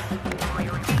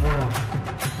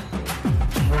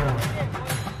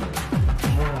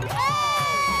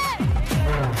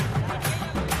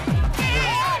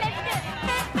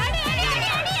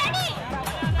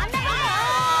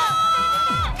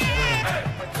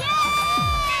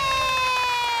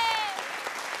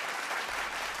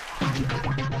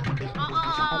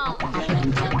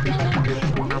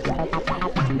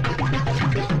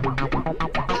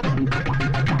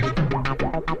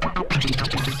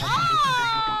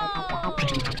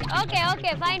 Okay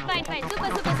okay fine fine fine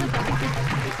super super super.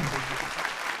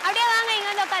 அப்படியே வாங்க, இங்க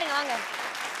வந்து உட்காருங்க வாங்க.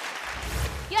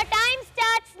 Your time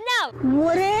starts now.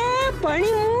 ஒரே பனி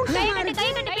மூட்டை கை கட்டு கை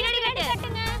கட்டு பின்னாடி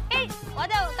கட்டுங்க. ஏய்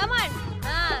ஓத கம் ஆன்.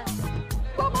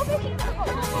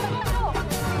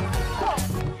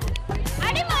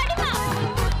 அடிமா அடிமா.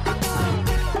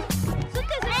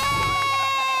 சுத்து சுத்து.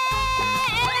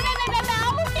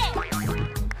 அவுட்.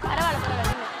 பரவாயில்லை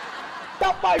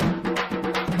தப்பாய்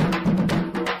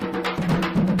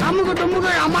அமுகு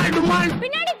டுமுகு அமால் டுமால்.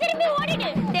 பின்னாடி திரும்பி ஓடிடு.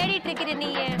 தேடிட்டு இருக்கீங்க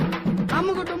நீங்க.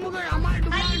 அமுகு டுமுகு அமால்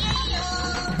டுமால்.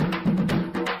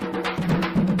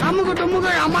 அமுகு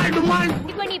டுமுகு அமால் டுமால்.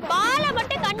 இப்போ நீ பாலை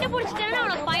மட்டும் கண்டுபிடிச்சிட்டேன்னா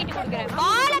உனக்கு பாயிண்ட் கொடுக்குறேன்.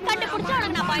 பாலை கண்டுபிடிச்சா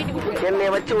உனக்கு நான் பாயிண்ட் கொடுக்குறேன். என்னை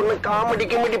வச்சு ஒண்ணு காமெடி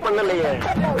கிமெடி பண்ணலையே.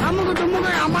 அமுகு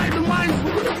டுமுகு அமால் டுமால்.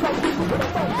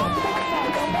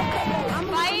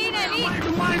 ஃபைனலி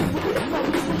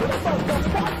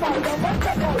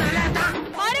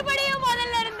மறுபடியும்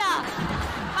முதல்ல இருந்தா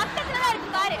பக்கத்துல தான் இருக்கு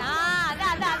பாரு.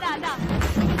 அதான் அதான் அதான் அதான்.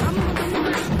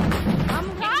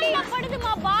 கால்ல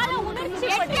படுதுமா பால உணர்ச்சி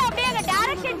எட்டி அப்படியே அந்த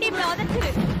டைரக்ஷன் டீம்ல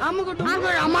உதைச்சிரு. அமுகு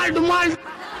டுமுகு அமால் டுமால்.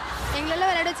 எங்களெல்லாம்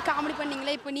விளையாட வச்சு காமெடி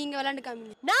பண்ணீங்களே, இப்போ நீங்க விளையாண்டு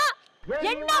காமிங்க. நான்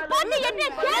என்ன பண்ணி என்ன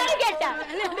கேள்வி கேட்டேன்?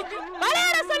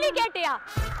 விளையாட சொல்லி கேட்டியா?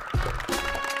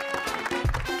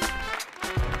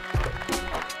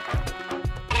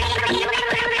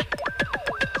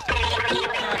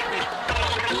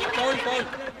 Foul foul.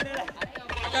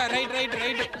 Right right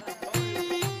right.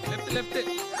 Left left.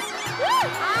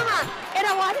 ஆமா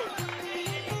என்ன வாடி.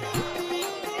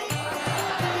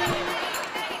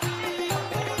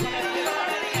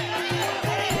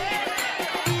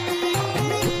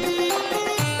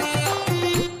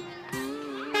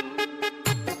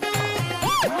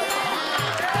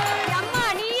 அம்மா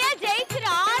நீயே ஜெயிச்சிர.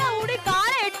 ஆள உடி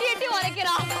காலை எட்டி எட்டி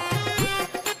உதைக்கிறா.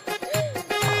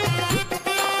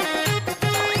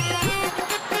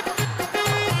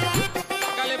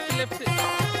 Left left.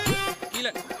 கீழ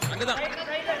அங்கதான்.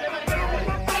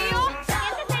 ஐயோ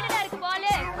எந்த சைடுல இருக்கு பால்?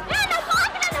 நான்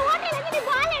பாக்கல அந்த ஓட்டையில இருந்து நீ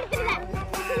பால் எடுத்துறல.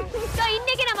 சோ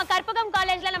இன்னைக்கு நம்ம கற்பகம்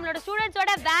காலேஜ்ல நம்மளோட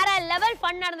ஸ்டூடண்ட்ஸோட வேற லெவல்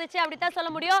ஃபன் நடந்துச்சு அப்படி தான் சொல்ல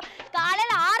முடியும்.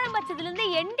 காலையில ஆரம்பிச்சதுல இருந்து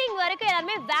எண்டிங் வரைக்கும்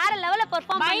எல்லாமே வேற லெவல்ல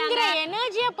பெர்ஃபார்ம் பண்ணாங்க. பயங்கர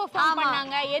எனர்ஜியா பெர்ஃபார்ம்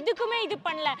பண்ணாங்க. எதுக்குமே இது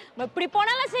பண்ணல. இப்படி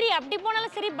போனாலும் சரி அப்படி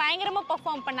போனாலும் சரி பயங்கரமா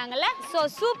பெர்ஃபார்ம் பண்ணாங்கல்ல. சோ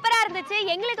சூப்பரா இருந்துச்சு.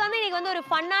 எங்களுக்கு வந்து இன்னைக்கு வந்து ஒரு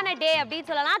ஃபன்னான டே அப்படி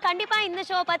சொல்லலாம். கண்டிப்பா இந்த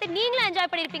ஷோ பார்த்து நீங்களும்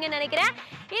என்ஜாய் பண்ணிருப்பீங்கன்னு நினைக்கிறேன்.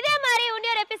 இதே மாதிரி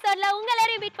இன்னொரு எபிசோட்ல உங்க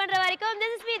எல்லாரையும் மீட் பண்ற வரைக்கும்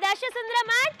this is me Dasha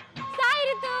Sundaram and Sai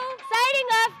Ritu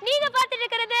signing off. நீங்க பார்த்துட்டு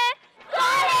இருக்கிறது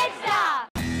காலேஜ் ஸ்டார்.